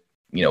to,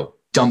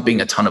 dumping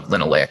a ton of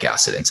linoleic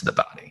acid into the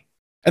body.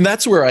 And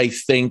that's where I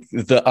think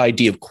the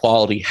idea of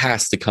quality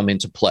has to come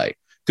into play.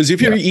 Because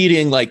if you're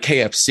eating like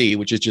KFC,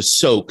 which is just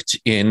soaked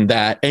in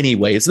that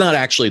anyway, it's not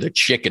actually the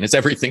chicken, it's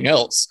everything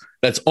else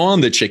that's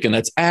on the chicken,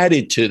 that's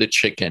added to the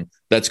chicken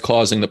that's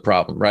causing the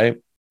problem, right?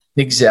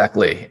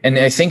 Exactly. And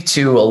I think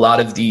too, a lot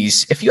of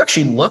these, if you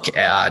actually look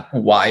at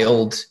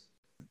wild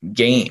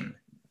game,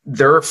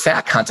 their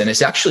fat content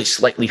is actually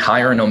slightly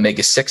higher in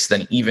omega-6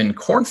 than even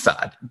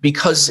corn-fed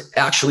because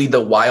actually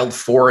the wild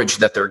forage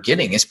that they're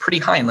getting is pretty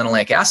high in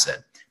linoleic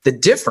acid. The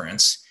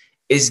difference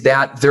is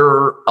that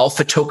their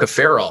alpha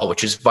tocopherol,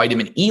 which is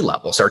vitamin E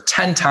levels, are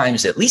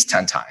at least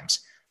 10 times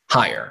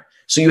higher.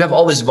 So you have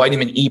all this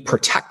vitamin E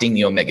protecting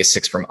the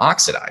omega-6 from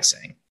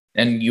oxidizing.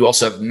 And you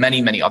also have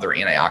many, many other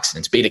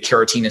antioxidants. Beta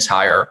carotene is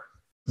higher,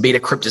 beta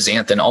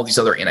cryptoxanthin, all these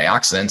other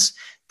antioxidants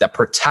that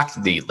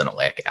protect the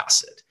linoleic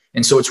acid.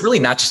 And so it's really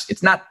not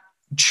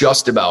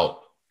just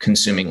about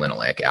consuming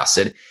linoleic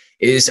acid.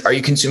 Are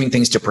you consuming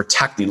things to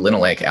protect the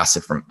linoleic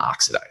acid from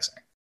oxidizing?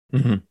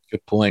 Mm-hmm.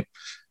 Good point.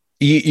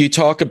 You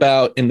talk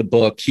about in the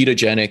book,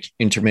 ketogenic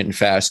intermittent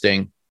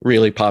fasting,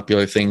 really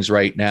popular things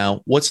right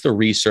now. What's the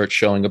research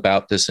showing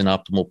about this in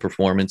optimal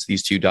performance?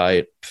 These two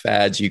diet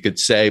fads, you could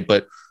say,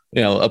 but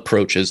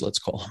approaches, let's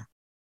call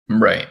them.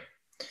 Right.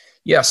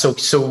 Yeah.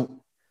 So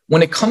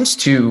when it comes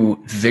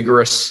to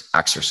vigorous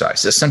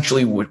exercise,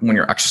 essentially when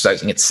you're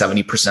exercising at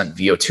 70%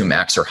 VO2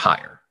 max or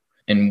higher,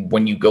 and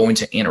when you go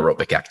into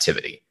anaerobic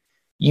activity,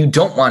 you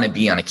don't want to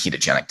be on a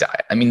ketogenic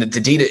diet. I mean, the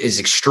data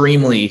is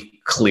extremely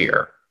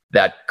clear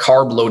that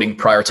carb loading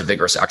prior to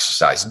vigorous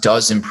exercise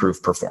does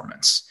improve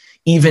performance.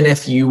 Even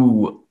if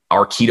you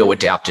are keto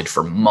adapted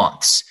for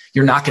months,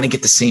 you're not going to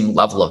get the same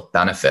level of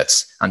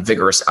benefits on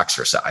vigorous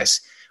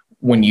exercise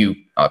when you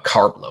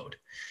carb load.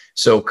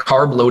 So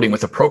carb loading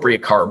with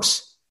appropriate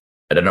carbs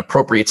at an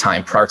appropriate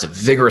time prior to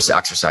vigorous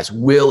exercise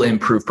will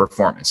improve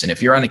performance. And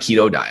if you're on a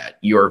keto diet,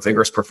 your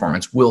vigorous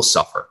performance will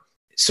suffer.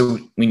 So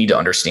we need to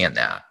understand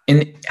that.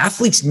 And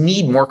athletes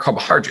need more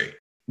carbohydrate.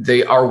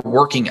 They are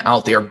working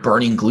out, they are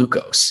burning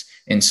glucose.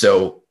 And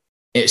so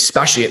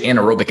especially at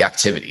anaerobic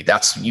activity,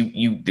 that's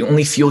the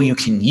only fuel you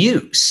can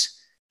use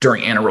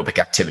during anaerobic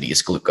activity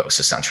is glucose,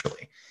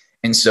 essentially.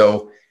 And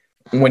so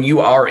when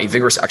you are a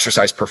vigorous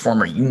exercise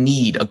performer, you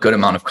need a good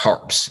amount of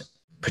carbs.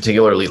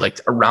 particularly like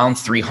around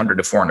 300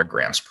 to 400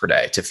 grams per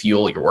day to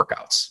fuel your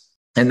workouts.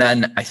 And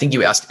then I think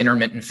you asked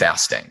intermittent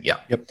fasting. Yeah.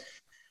 Yep.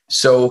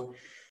 So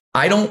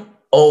I don't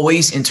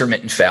always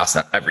intermittent fast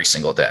every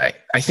single day.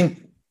 I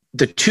think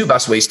the two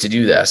best ways to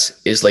do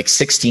this is like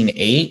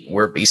 16-8,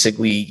 where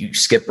basically you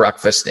skip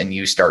breakfast and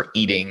you start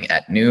eating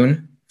at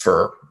noon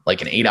for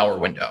like an 8-hour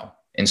window.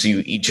 And so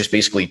you eat just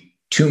basically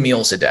 2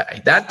 meals a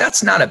day.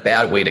 That's not a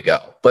bad way to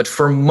go. But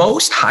for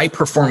most high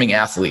performing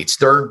athletes,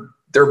 their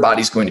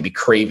body's going to be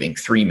craving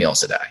 3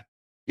 meals a day.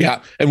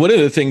 Yeah. And one of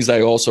the things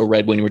I also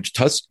read when you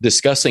were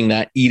discussing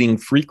that eating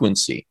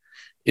frequency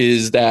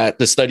is that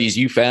the studies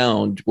you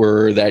found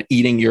were that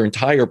eating your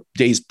entire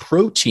day's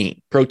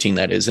protein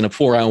that is in a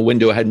 4-hour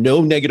window had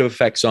no negative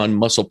effects on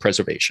muscle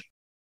preservation.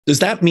 Does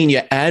that mean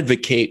you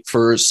advocate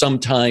for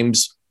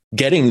sometimes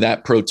getting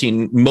that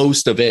protein,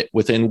 most of it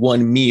within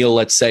one meal,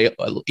 let's say,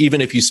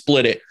 even if you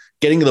split it,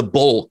 getting the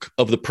bulk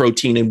of the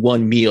protein in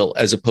one meal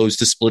as opposed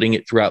to splitting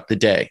it throughout the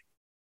day?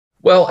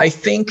 Well, I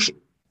think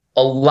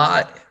a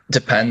lot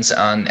depends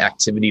on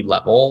activity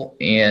level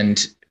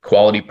and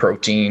quality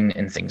protein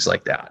and things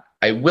like that.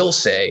 I will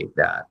say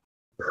that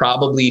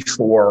probably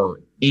for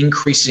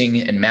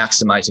increasing and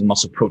maximizing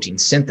muscle protein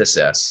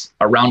synthesis,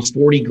 around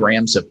 40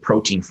 grams of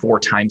protein 4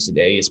 times a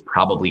day is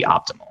probably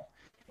optimal.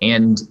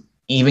 And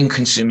even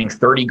consuming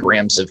 30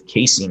 grams of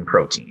casein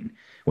protein,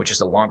 which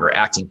is a longer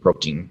acting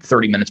protein,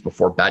 30 minutes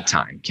before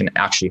bedtime, can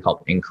actually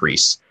help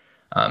increase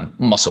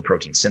muscle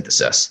protein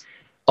synthesis.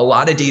 A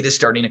lot of data is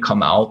starting to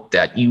come out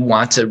that you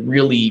want to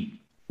really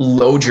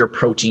load your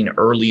protein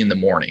early in the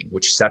morning,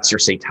 which sets your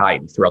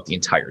satiety throughout the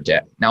entire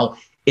day. Now,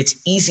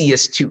 it's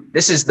easiest to,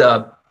 this is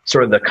the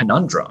sort of the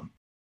conundrum.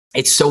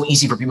 It's so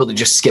easy for people to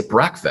just skip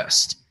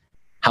breakfast.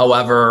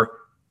 However,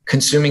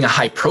 consuming a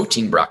high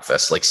protein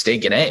breakfast like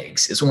steak and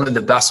eggs is one of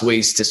the best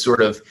ways to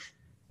sort of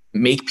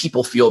make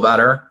people feel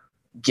better,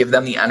 give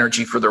them the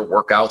energy for their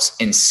workouts,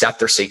 and set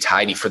their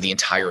satiety for the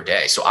entire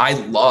day. So I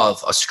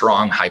love a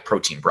strong high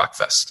protein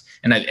breakfast.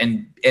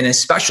 And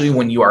especially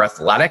when you are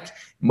athletic,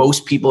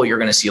 most people, you're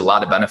going to see a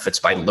lot of benefits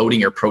by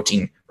loading your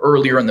protein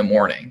earlier in the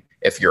morning.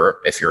 If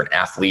you're an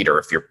athlete or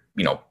if you're,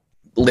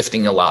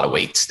 lifting a lot of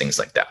weights, things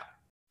like that.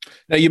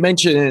 Now, you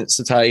mentioned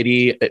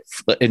satiety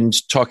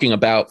and talking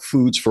about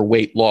foods for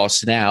weight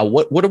loss. Now,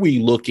 what are we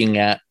looking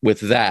at with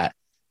that?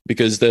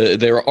 Because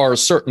there are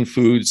certain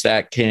foods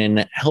that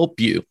can help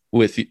you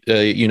with,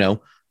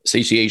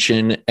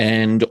 satiation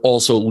and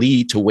also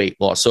lead to weight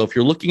loss. So if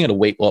you're looking at a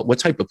weight loss, what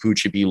type of food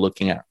should you be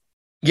looking at?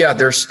 Yeah,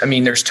 there's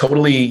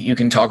totally, you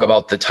can talk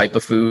about the type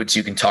of foods,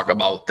 you can talk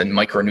about the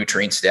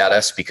micronutrient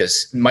status,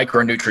 because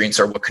micronutrients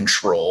are what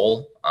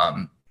control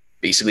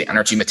basically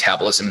energy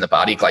metabolism in the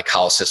body,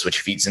 glycolysis, which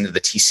feeds into the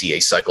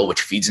TCA cycle,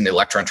 which feeds into the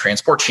electron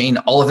transport chain.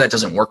 All of that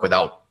doesn't work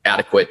without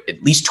adequate,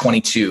 at least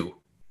 22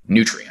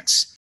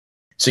 nutrients.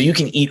 So you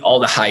can eat all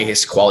the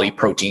highest quality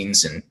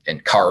proteins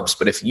and carbs,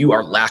 but if you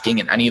are lacking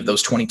in any of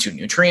those 22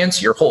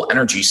 nutrients, your whole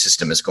energy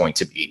system is going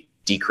to be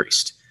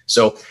decreased.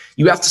 So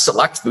you have to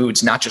select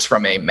foods, not just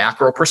from a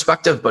macro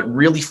perspective, but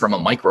really from a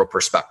micro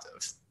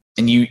perspective.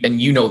 And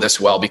you know this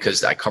well,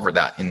 because I covered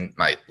that in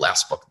my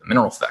last book, The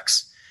Mineral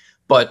Fix.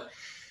 But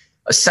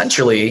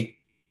essentially,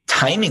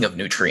 timing of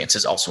nutrients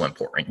is also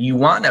important. You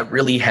want to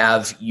really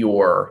have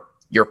your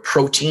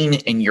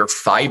protein and your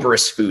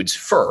fibrous foods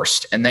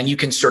first, and then you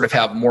can sort of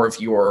have more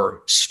of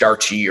your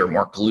starchy or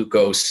more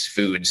glucose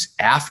foods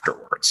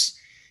afterwards.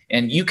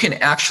 And you can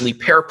actually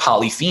pair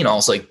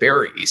polyphenols like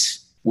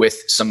berries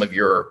with some of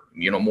your,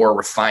 more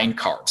refined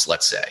carbs,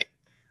 let's say,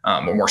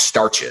 or more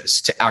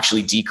starches to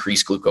actually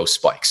decrease glucose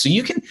spikes. So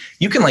you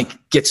can like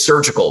get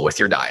surgical with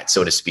your diet,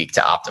 so to speak,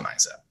 to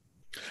optimize it.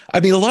 I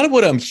mean, a lot of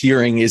what I'm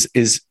hearing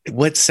is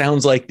what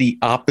sounds like the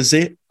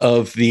opposite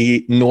of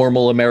the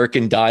normal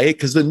American diet,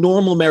 because the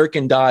normal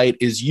American diet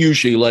is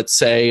usually, let's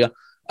say,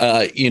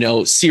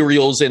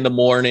 cereals in the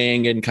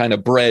morning and kind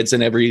of breads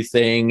and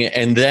everything.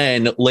 And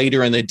then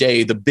later in the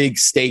day, the big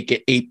steak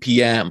at 8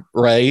 p.m.,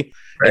 right?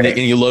 And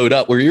you load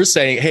up, where you're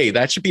saying, hey,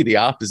 that should be the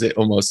opposite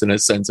almost in a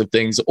sense of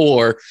things,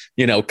 or,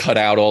 cut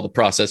out all the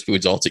processed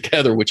foods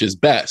altogether, which is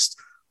best.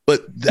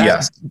 But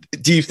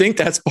do you think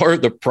that's part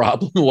of the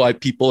problem why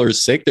people are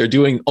sick? They're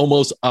doing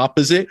almost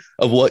opposite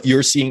of what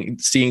you're seeing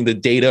the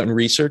data and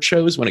research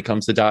shows when it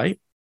comes to diet?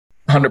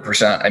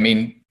 100%. I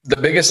mean, the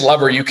biggest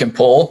lever you can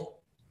pull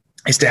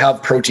is to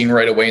have protein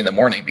right away in the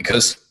morning,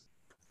 because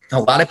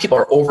a lot of people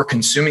are over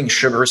consuming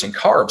sugars and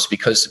carbs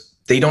because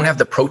they don't have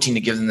the protein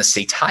to give them the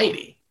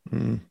satiety.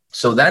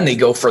 So then they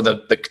go for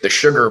the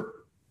sugar,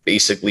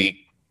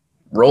 basically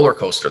roller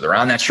coaster. They're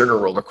on that sugar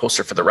roller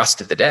coaster for the rest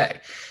of the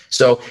day.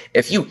 So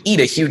if you eat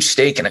a huge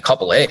steak and a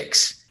couple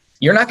eggs,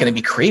 you're not going to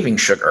be craving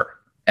sugar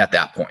at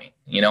that point,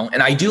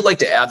 And I do like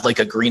to add like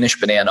a greenish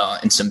banana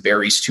and some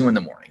berries too in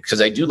the morning,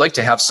 because I do like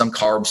to have some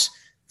carbs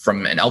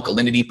from an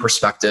alkalinity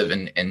perspective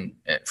and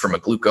from a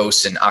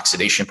glucose and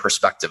oxidation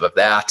perspective of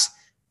that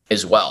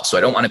as well. So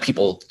I don't want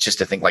people just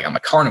to think like I'm a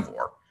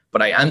carnivore,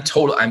 but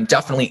I'm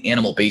definitely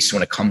animal based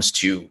when it comes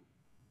to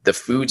the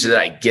foods that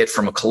I get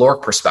from a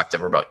caloric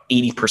perspective are about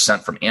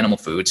 80% from animal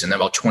foods and then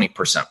about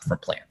 20% from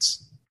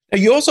plants.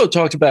 You also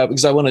talked about,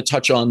 because I want to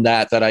touch on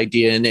that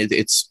idea, and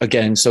it's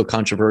again so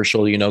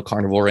controversial,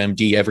 carnivore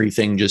MD,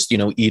 everything, just,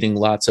 eating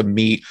lots of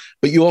meat.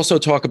 But you also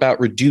talk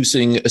about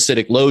reducing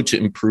acidic load to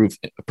improve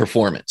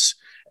performance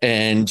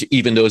and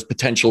even those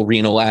potential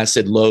renal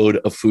acid load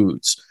of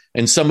foods.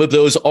 And some of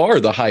those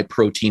are the high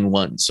protein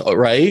ones,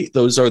 right?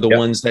 Those are the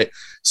ones that,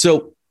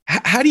 so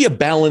how do you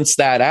balance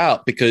that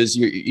out? Because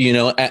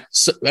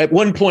at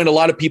one point, a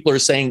lot of people are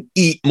saying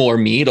eat more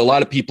meat. A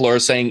lot of people are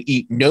saying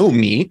eat no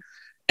meat.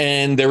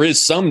 And there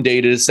is some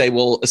data to say,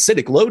 well,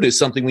 acidic load is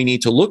something we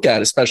need to look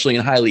at, especially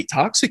in highly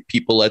toxic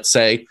people. Let's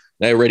say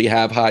they already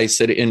have high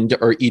acidity and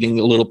are eating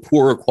a little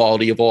poorer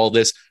quality of all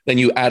this. Then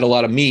you add a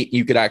lot of meat,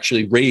 you could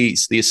actually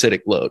raise the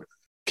acidic load.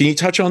 Can you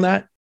touch on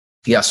that?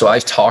 Yeah. So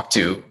I've talked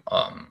to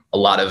a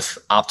lot of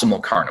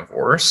optimal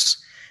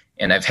carnivores,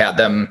 and I've had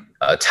them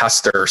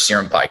test their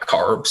serum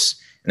bicarbs,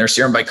 and their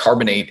serum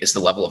bicarbonate is the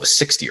level of a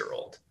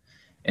 60-year-old.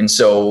 And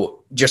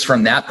so just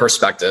from that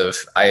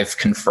perspective, I've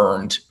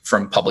confirmed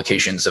from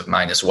publications of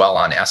mine as well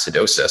on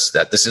acidosis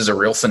that this is a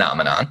real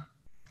phenomenon.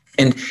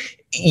 And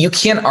you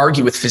can't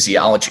argue with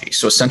physiology.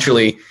 So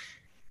essentially,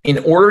 a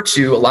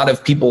lot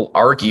of people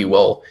argue,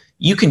 well,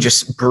 you can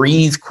just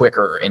breathe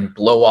quicker and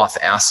blow off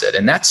acid.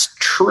 And that's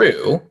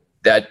true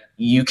that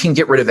you can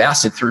get rid of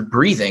acid through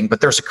breathing, but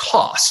there's a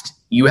cost.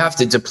 You have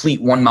to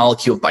deplete one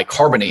molecule of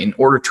bicarbonate in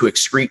order to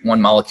excrete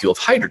one molecule of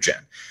hydrogen.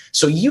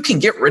 So you can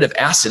get rid of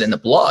acid in the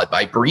blood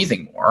by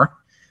breathing more,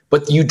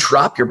 but you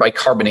drop your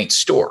bicarbonate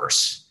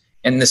stores.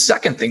 And the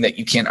second thing that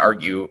you can't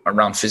argue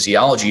around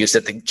physiology is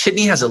that the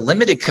kidney has a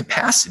limited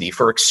capacity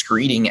for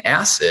excreting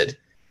acid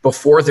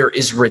before there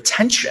is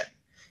retention.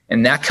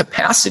 And that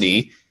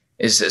capacity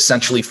is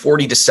essentially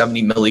 40 to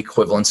 70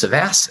 milliequivalents of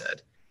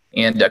acid.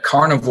 And a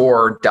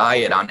carnivore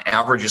diet on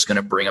average is going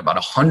to bring about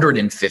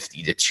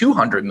 150 to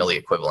 200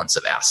 milliequivalents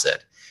of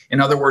acid. In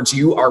other words,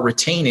 you are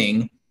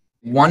retaining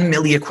 1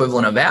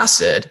 milliequivalent of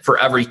acid for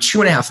every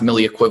 2.5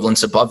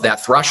 milliequivalents above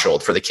that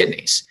threshold for the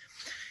kidneys.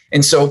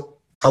 And so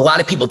a lot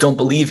of people don't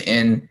believe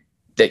in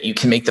that you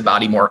can make the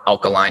body more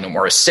alkaline or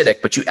more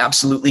acidic, but you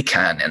absolutely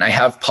can. And I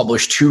have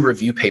published 2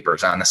 review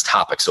papers on this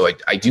topic. So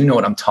I do know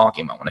what I'm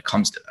talking about when it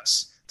comes to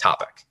this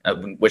topic,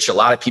 which a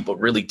lot of people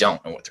really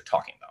don't know what they're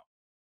talking about.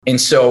 And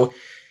so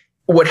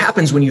what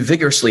happens when you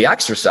vigorously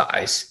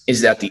exercise is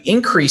that the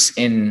increase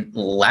in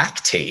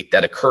lactate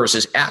that occurs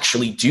is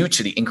actually due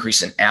to the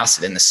increase in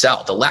acid in the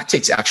cell. The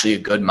lactate's actually a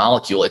good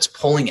molecule. It's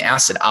pulling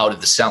acid out of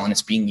the cell and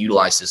it's being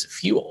utilized as a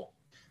fuel.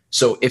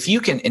 So if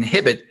you can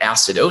inhibit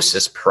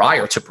acidosis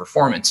prior to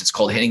performance, it's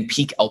called hitting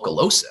peak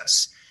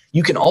alkalosis.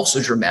 You can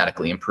also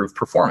dramatically improve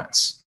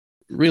performance.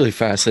 Really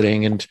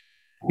fascinating. And,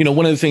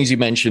 one of the things you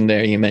mentioned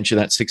there, you mentioned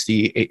that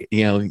 60,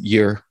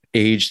 year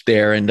age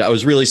there. And I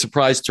was really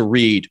surprised to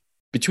read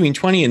between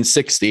 20 and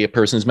 60, a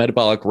person's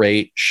metabolic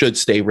rate should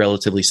stay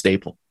relatively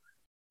stable.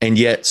 And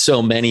yet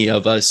so many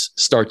of us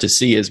start to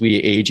see as we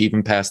age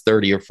even past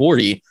 30 or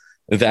 40,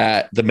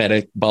 that the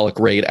metabolic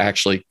rate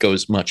actually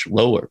goes much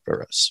lower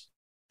for us.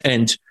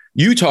 And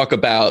you talk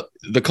about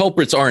the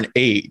culprits aren't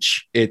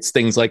age, it's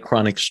things like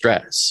chronic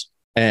stress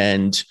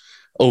and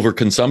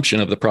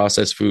overconsumption of the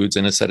processed foods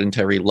and a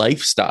sedentary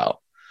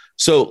lifestyle.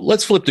 So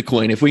let's flip the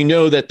coin. If we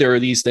know that there are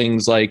these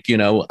things like,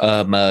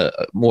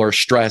 more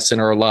stress in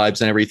our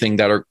lives and everything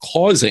that are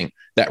causing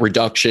that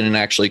reduction and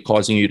actually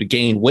causing you to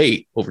gain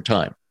weight over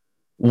time,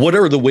 what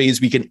are the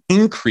ways we can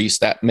increase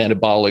that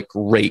metabolic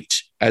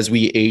rate as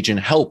we age and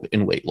help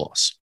in weight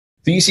loss?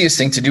 The easiest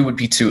thing to do would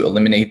be to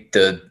eliminate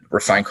the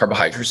refined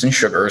carbohydrates and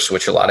sugars,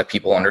 which a lot of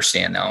people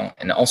understand now,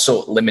 and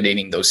also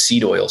eliminating those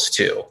seed oils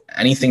too.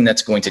 Anything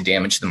that's going to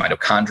damage the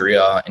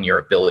mitochondria and your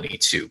ability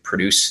to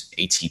produce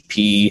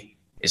ATP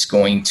is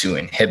going to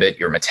inhibit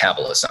your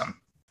metabolism.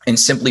 And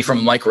simply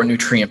from a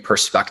micronutrient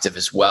perspective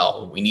as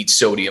well, we need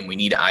sodium, we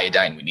need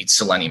iodine, we need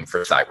selenium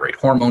for thyroid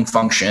hormone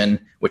function,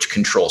 which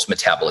controls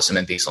metabolism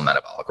and basal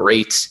metabolic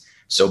rates.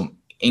 So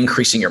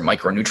increasing your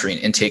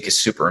micronutrient intake is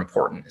super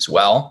important as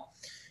well.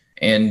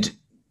 And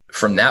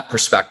from that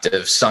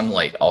perspective,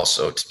 sunlight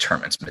also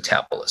determines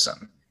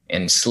metabolism,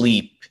 and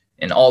sleep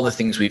and all the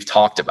things we've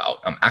talked about.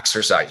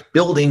 Exercise,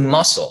 building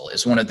muscle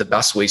is one of the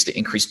best ways to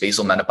increase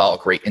basal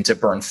metabolic rate and to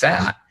burn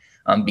fat.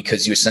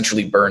 Because you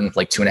essentially burn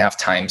like 2.5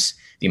 times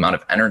the amount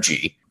of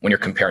energy when you're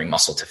comparing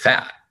muscle to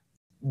fat.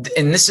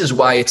 And this is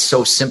why it's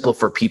so simple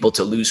for people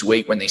to lose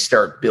weight when they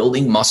start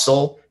building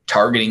muscle,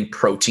 targeting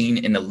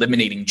protein, and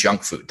eliminating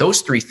junk food.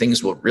 Those 3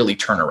 things will really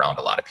turn around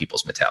a lot of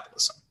people's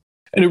metabolism.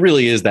 And it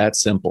really is that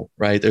simple,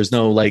 right? There's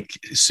no like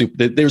soup,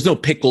 there's no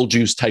pickle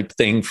juice type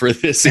thing for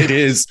this. It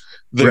is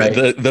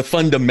the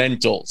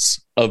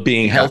fundamentals of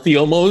being healthy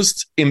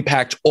almost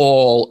impact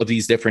all of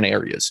these different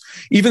areas.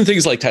 Even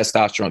things like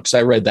testosterone, because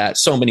I read that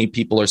so many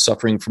people are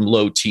suffering from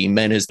low T,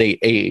 men as they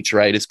age,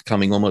 right? It's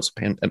becoming almost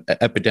an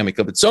epidemic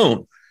of its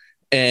own.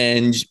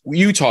 And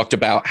you talked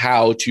about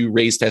how to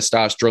raise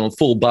testosterone.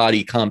 Full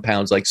body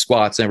compounds like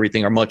squats and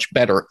everything are much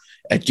better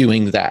at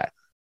doing that.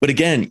 But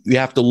again, you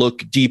have to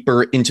look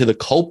deeper into the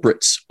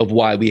culprits of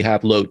why we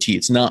have low T.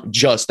 It's not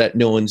just that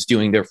no one's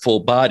doing their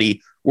full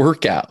body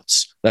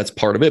workouts. That's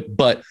part of it.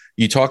 But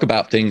you talk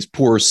about things,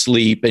 poor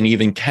sleep, and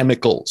even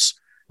chemicals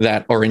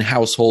that are in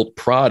household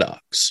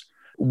products.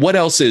 What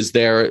else is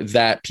there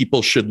that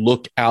people should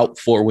look out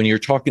for when you're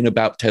talking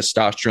about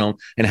testosterone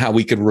and how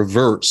we could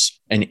reverse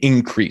and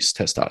increase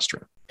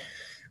testosterone?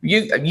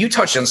 You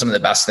touched on some of the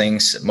best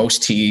things.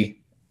 Most T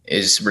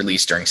is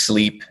released during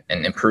sleep,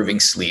 and improving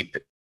sleep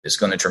is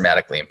going to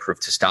dramatically improve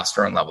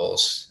testosterone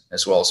levels,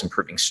 as well as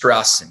improving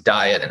stress and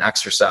diet and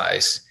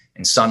exercise.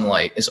 And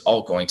sunlight is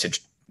all going to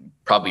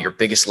probably your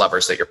biggest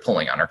levers that you're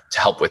pulling on to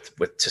help with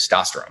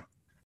testosterone.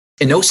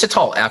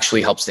 Inositol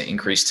actually helps to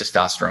increase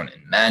testosterone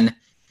in men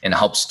and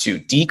helps to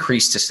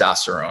decrease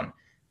testosterone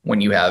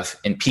when you have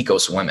in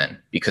PCOS women,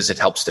 because it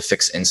helps to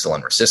fix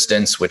insulin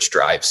resistance, which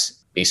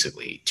drives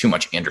basically too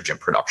much androgen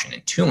production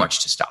and too much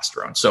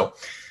testosterone. So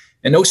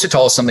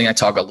inositol is something I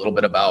talk a little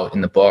bit about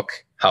in the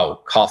book, how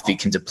coffee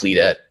can deplete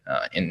it,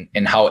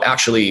 and how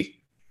actually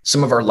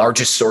some of our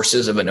largest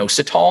sources of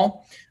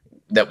inositol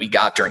that we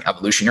got during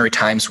evolutionary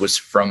times was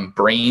from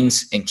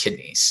brains and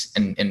kidneys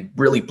and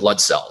really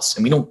blood cells.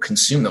 And we don't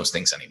consume those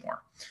things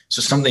anymore.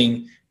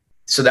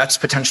 So that's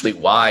potentially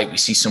why we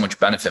see so much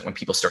benefit when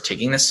people start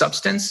taking this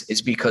substance,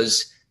 is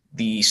because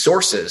the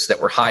sources that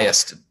were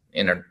highest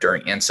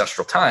during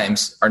ancestral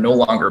times are no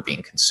longer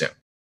being consumed.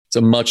 It's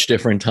a much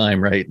different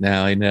time right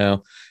now, I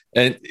know.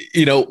 And,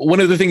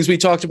 one of the things we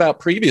talked about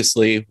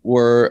previously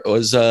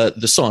was the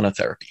sauna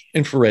therapy,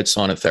 infrared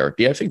sauna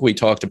therapy. I think we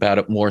talked about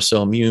it more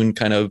so immune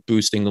kind of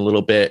boosting a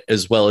little bit,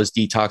 as well as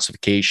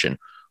detoxification.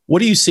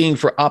 What are you seeing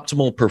for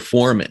optimal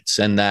performance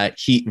and that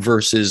heat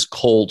versus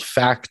cold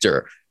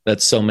factor that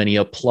so many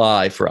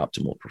apply for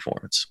optimal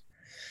performance?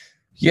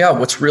 Yeah,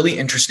 what's really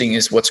interesting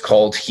is what's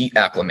called heat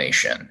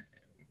acclimation.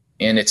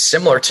 And it's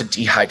similar to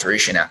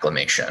dehydration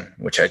acclimation,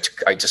 which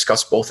I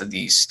discuss both of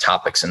these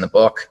topics in the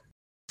book.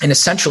 And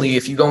essentially,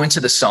 if you go into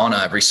the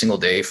sauna every single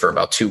day for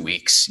about 2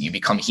 weeks, you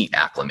become heat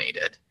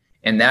acclimated.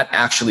 And that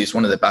actually is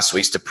one of the best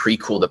ways to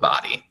pre-cool the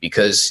body,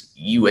 because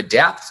you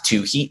adapt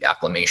to heat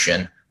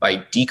acclimation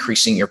by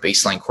decreasing your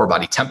baseline core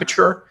body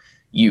temperature.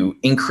 You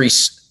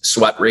increase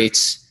sweat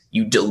rates.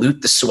 You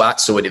dilute the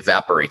sweat so it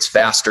evaporates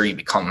faster. You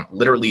become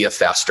literally a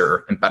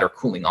faster and better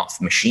cooling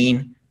off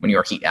machine when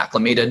you're heat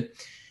acclimated.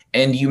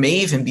 And you may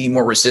even be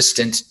more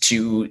resistant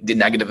to the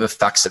negative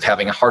effects of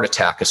having a heart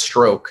attack, a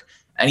stroke,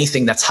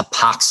 anything that's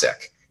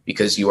hypoxic,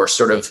 because you are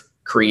sort of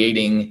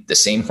creating the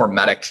same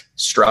hormetic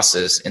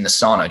stresses in the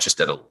sauna,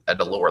 just at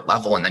a lower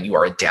level, and then you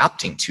are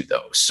adapting to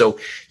those. So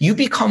you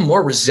become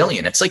more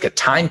resilient. It's like a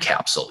time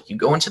capsule. You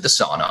go into the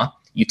sauna,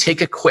 you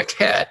take a quick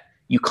hit,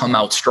 you come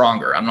out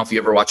stronger. I don't know if you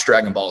ever watched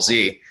Dragon Ball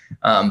Z,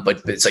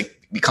 but it's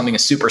like becoming a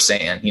Super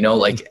Saiyan,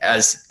 like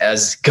as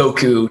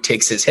Goku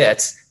takes his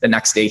hits, the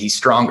next day he's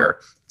stronger.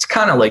 It's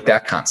kind of like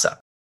that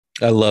concept.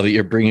 I love it.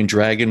 You're bringing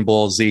Dragon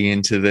Ball Z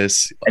into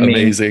this.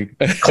 Amazing.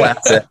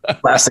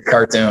 Classic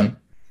cartoon.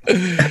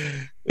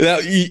 Now,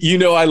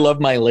 I love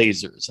my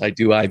lasers. I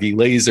do IV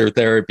laser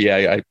therapy.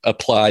 I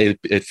apply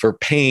it for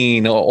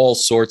pain, all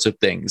sorts of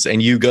things.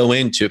 And you go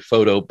into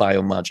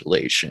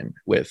photobiomodulation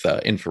with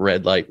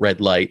infrared light, red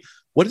light.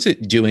 What is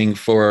it doing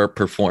for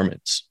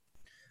performance?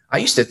 I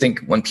used to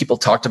think when people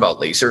talked about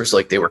lasers,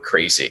 like they were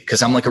crazy,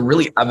 because I'm like a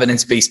really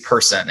evidence-based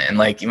person. And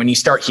like when you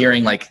start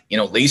hearing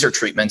laser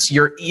treatments,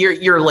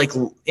 your like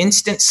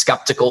instant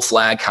skeptical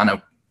flag kind of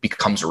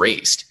becomes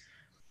raised.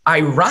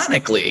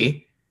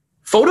 Ironically,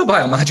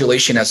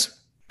 photobiomodulation has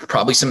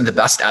probably some of the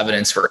best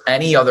evidence for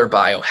any other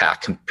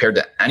biohack compared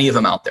to any of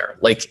them out there.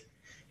 Like,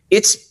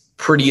 it's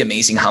pretty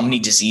amazing how many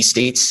disease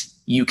states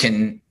you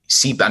can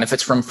see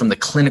benefits from the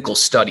clinical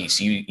studies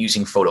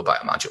using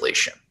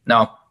photobiomodulation.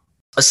 Now,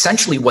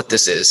 essentially what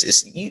this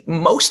is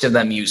most of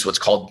them use what's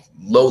called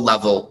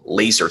low-level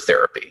laser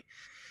therapy.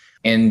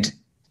 And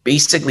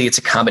basically it's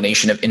a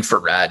combination of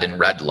infrared and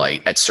red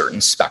light at certain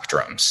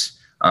spectrums.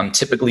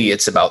 Typically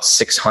it's about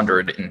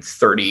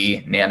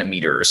 630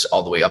 nanometers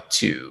all the way up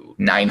to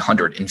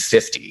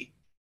 950.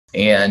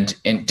 And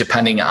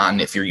depending on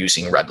if you're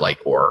using red light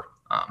or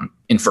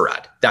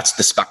infrared, that's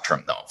the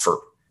spectrum though, for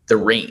the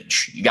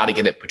range. You got to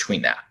get it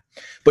between that.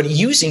 But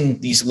using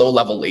these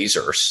low-level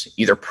lasers,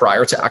 either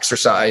prior to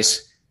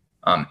exercise,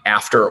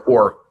 after,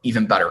 or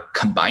even better,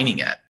 combining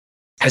it,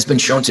 has been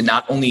shown to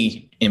not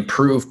only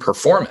improve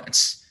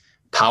performance,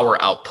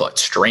 power output,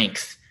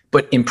 strength,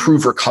 but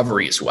improve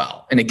recovery as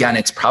well. And again,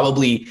 it's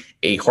probably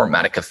a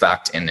hormetic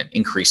effect and an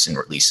increase in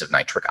release of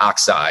nitric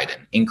oxide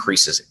and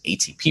increases in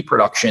ATP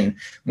production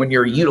when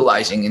you're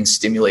utilizing and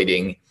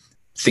stimulating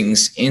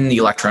things in the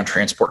electron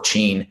transport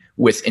chain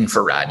with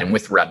infrared and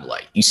with red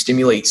light. You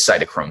stimulate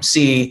cytochrome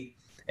C,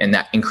 and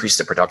that increased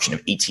the production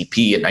of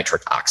ATP and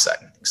nitric oxide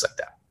and things like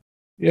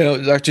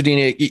that. Dr.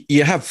 Dina,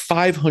 you have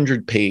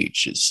 500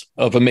 pages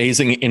of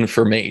amazing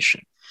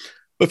information.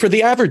 But for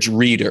the average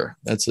reader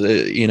that's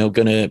going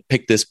to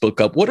pick this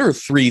book up, what are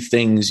 3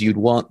 things you'd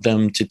want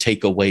them to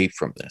take away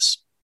from this?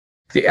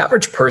 The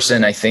average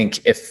person, I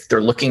think, if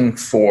they're looking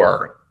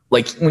for,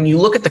 like, when you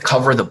look at the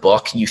cover of the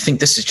book, you think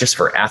this is just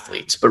for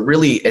athletes, but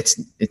really it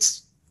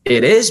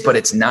is, but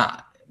it's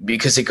not,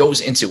 because it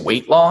goes into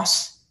weight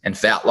loss, and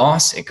fat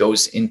loss. It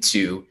goes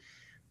into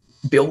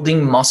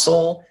building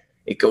muscle.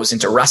 It goes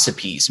into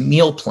recipes,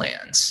 meal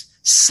plans,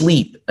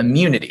 sleep,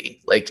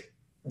 immunity. Like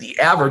the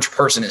average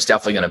person is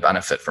definitely going to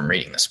benefit from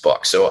reading this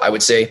book. So I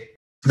would say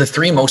the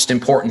three most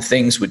important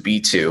things would be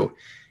to,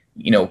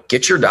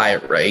 get your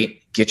diet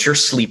right, get your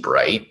sleep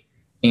right,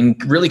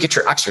 and really get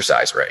your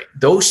exercise right.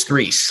 Those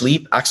three,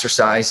 sleep,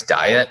 exercise,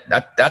 diet,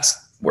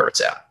 that's where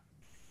it's at.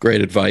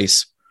 Great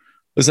advice.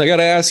 Listen, I got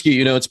to ask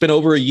you, it's been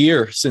over a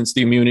year since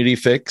the immunity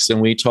fix,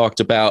 and we talked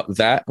about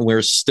that. And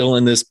we're still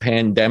in this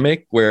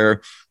pandemic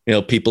where,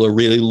 people are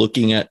really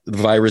looking at the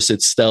virus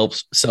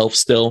itself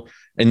still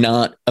and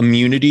not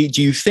immunity.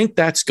 Do you think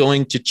that's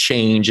going to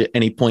change at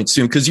any point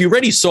soon? Because you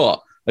already saw,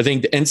 I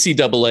think the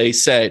NCAA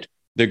said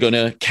they're going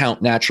to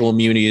count natural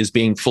immunity as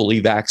being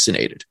fully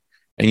vaccinated.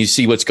 And you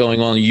see what's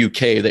going on in the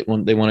UK,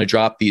 they want to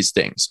drop these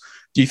things.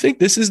 Do you think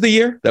this is the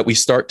year that we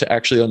start to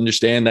actually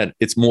understand that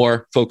it's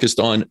more focused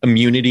on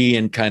immunity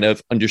and kind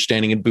of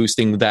understanding and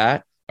boosting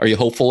that? Are you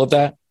hopeful of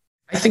that?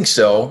 I think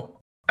so.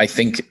 I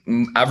think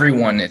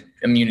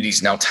immunity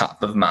is now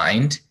top of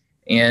mind.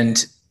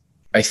 And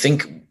I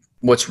think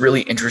what's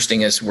really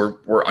interesting is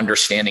we're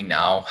understanding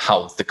now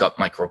how the gut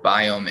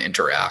microbiome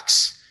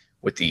interacts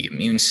with the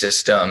immune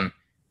system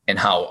and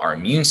how our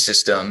immune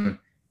system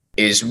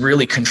is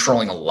really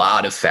controlling a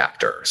lot of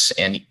factors.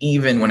 And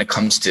even when it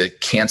comes to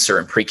cancer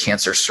and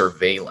precancer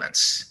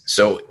surveillance.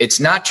 So it's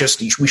not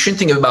just, we shouldn't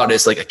think about it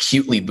as like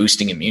acutely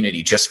boosting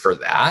immunity just for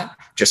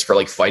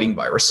like fighting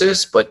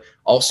viruses, but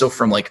also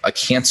from like a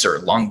cancer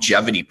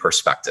longevity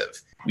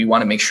perspective. We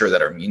want to make sure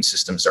that our immune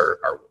systems are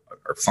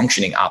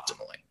functioning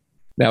optimally.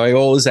 Now, I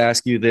always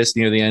ask you this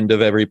near the end of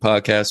every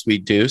podcast we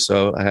do.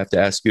 So I have to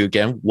ask you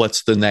again,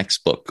 what's the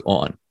next book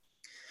on?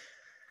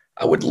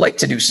 I would like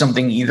to do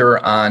something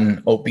either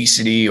on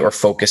obesity or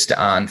focused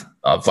on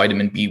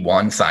vitamin B1,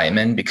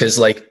 thiamine, because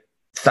like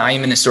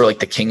thiamine is sort of like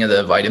the king of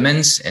the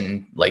vitamins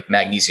and like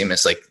magnesium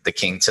is like the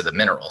king to the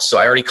minerals. So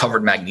I already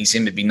covered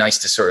magnesium. It'd be nice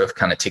to sort of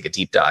kind of take a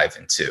deep dive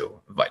into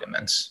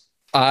vitamins.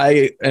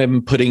 I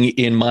am putting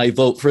in my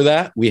vote for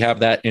that. We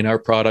have that in our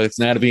products.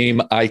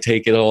 Natabeam, I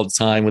take it all the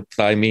time with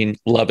thiamine.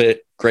 Love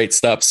it. Great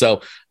stuff.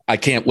 So I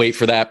can't wait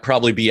for that.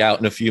 Probably be out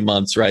in a few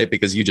months, right?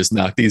 Because you just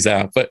knocked these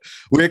out. But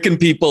where can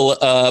people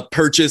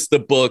purchase the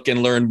book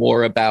and learn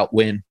more about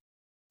Win?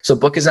 So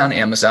book is on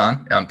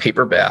Amazon,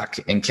 paperback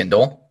and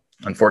Kindle.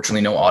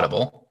 Unfortunately, no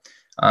Audible.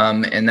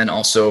 And then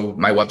also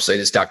my website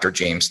is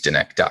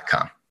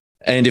drjamesdinick.com.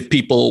 And if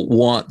people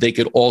want, they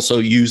could also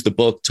use the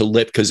book to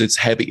lift because it's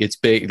heavy, it's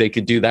big. They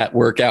could do that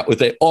workout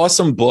with it.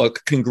 Awesome book.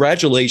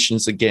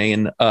 Congratulations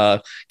again.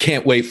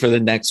 Can't wait for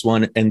the next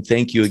one. And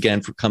thank you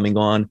again for coming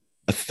on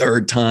a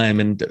third time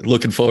and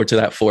looking forward to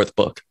that fourth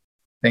book.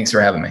 Thanks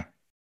for having me.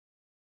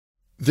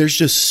 There's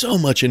just so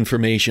much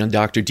information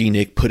Dr.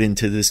 Dinick put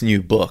into this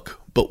new book.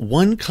 But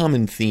one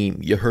common theme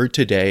you heard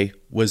today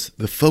was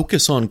the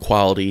focus on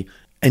quality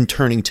and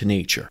turning to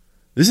nature.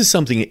 This is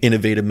something in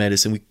innovative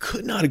medicine we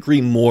could not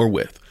agree more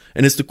with,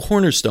 and it's the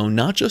cornerstone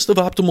not just of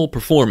optimal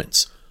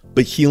performance,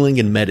 but healing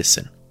in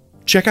medicine.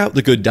 Check out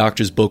the Good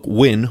Doctor's book,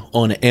 Win,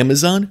 on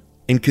Amazon,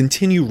 and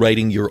continue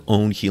writing your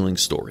own healing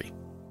story.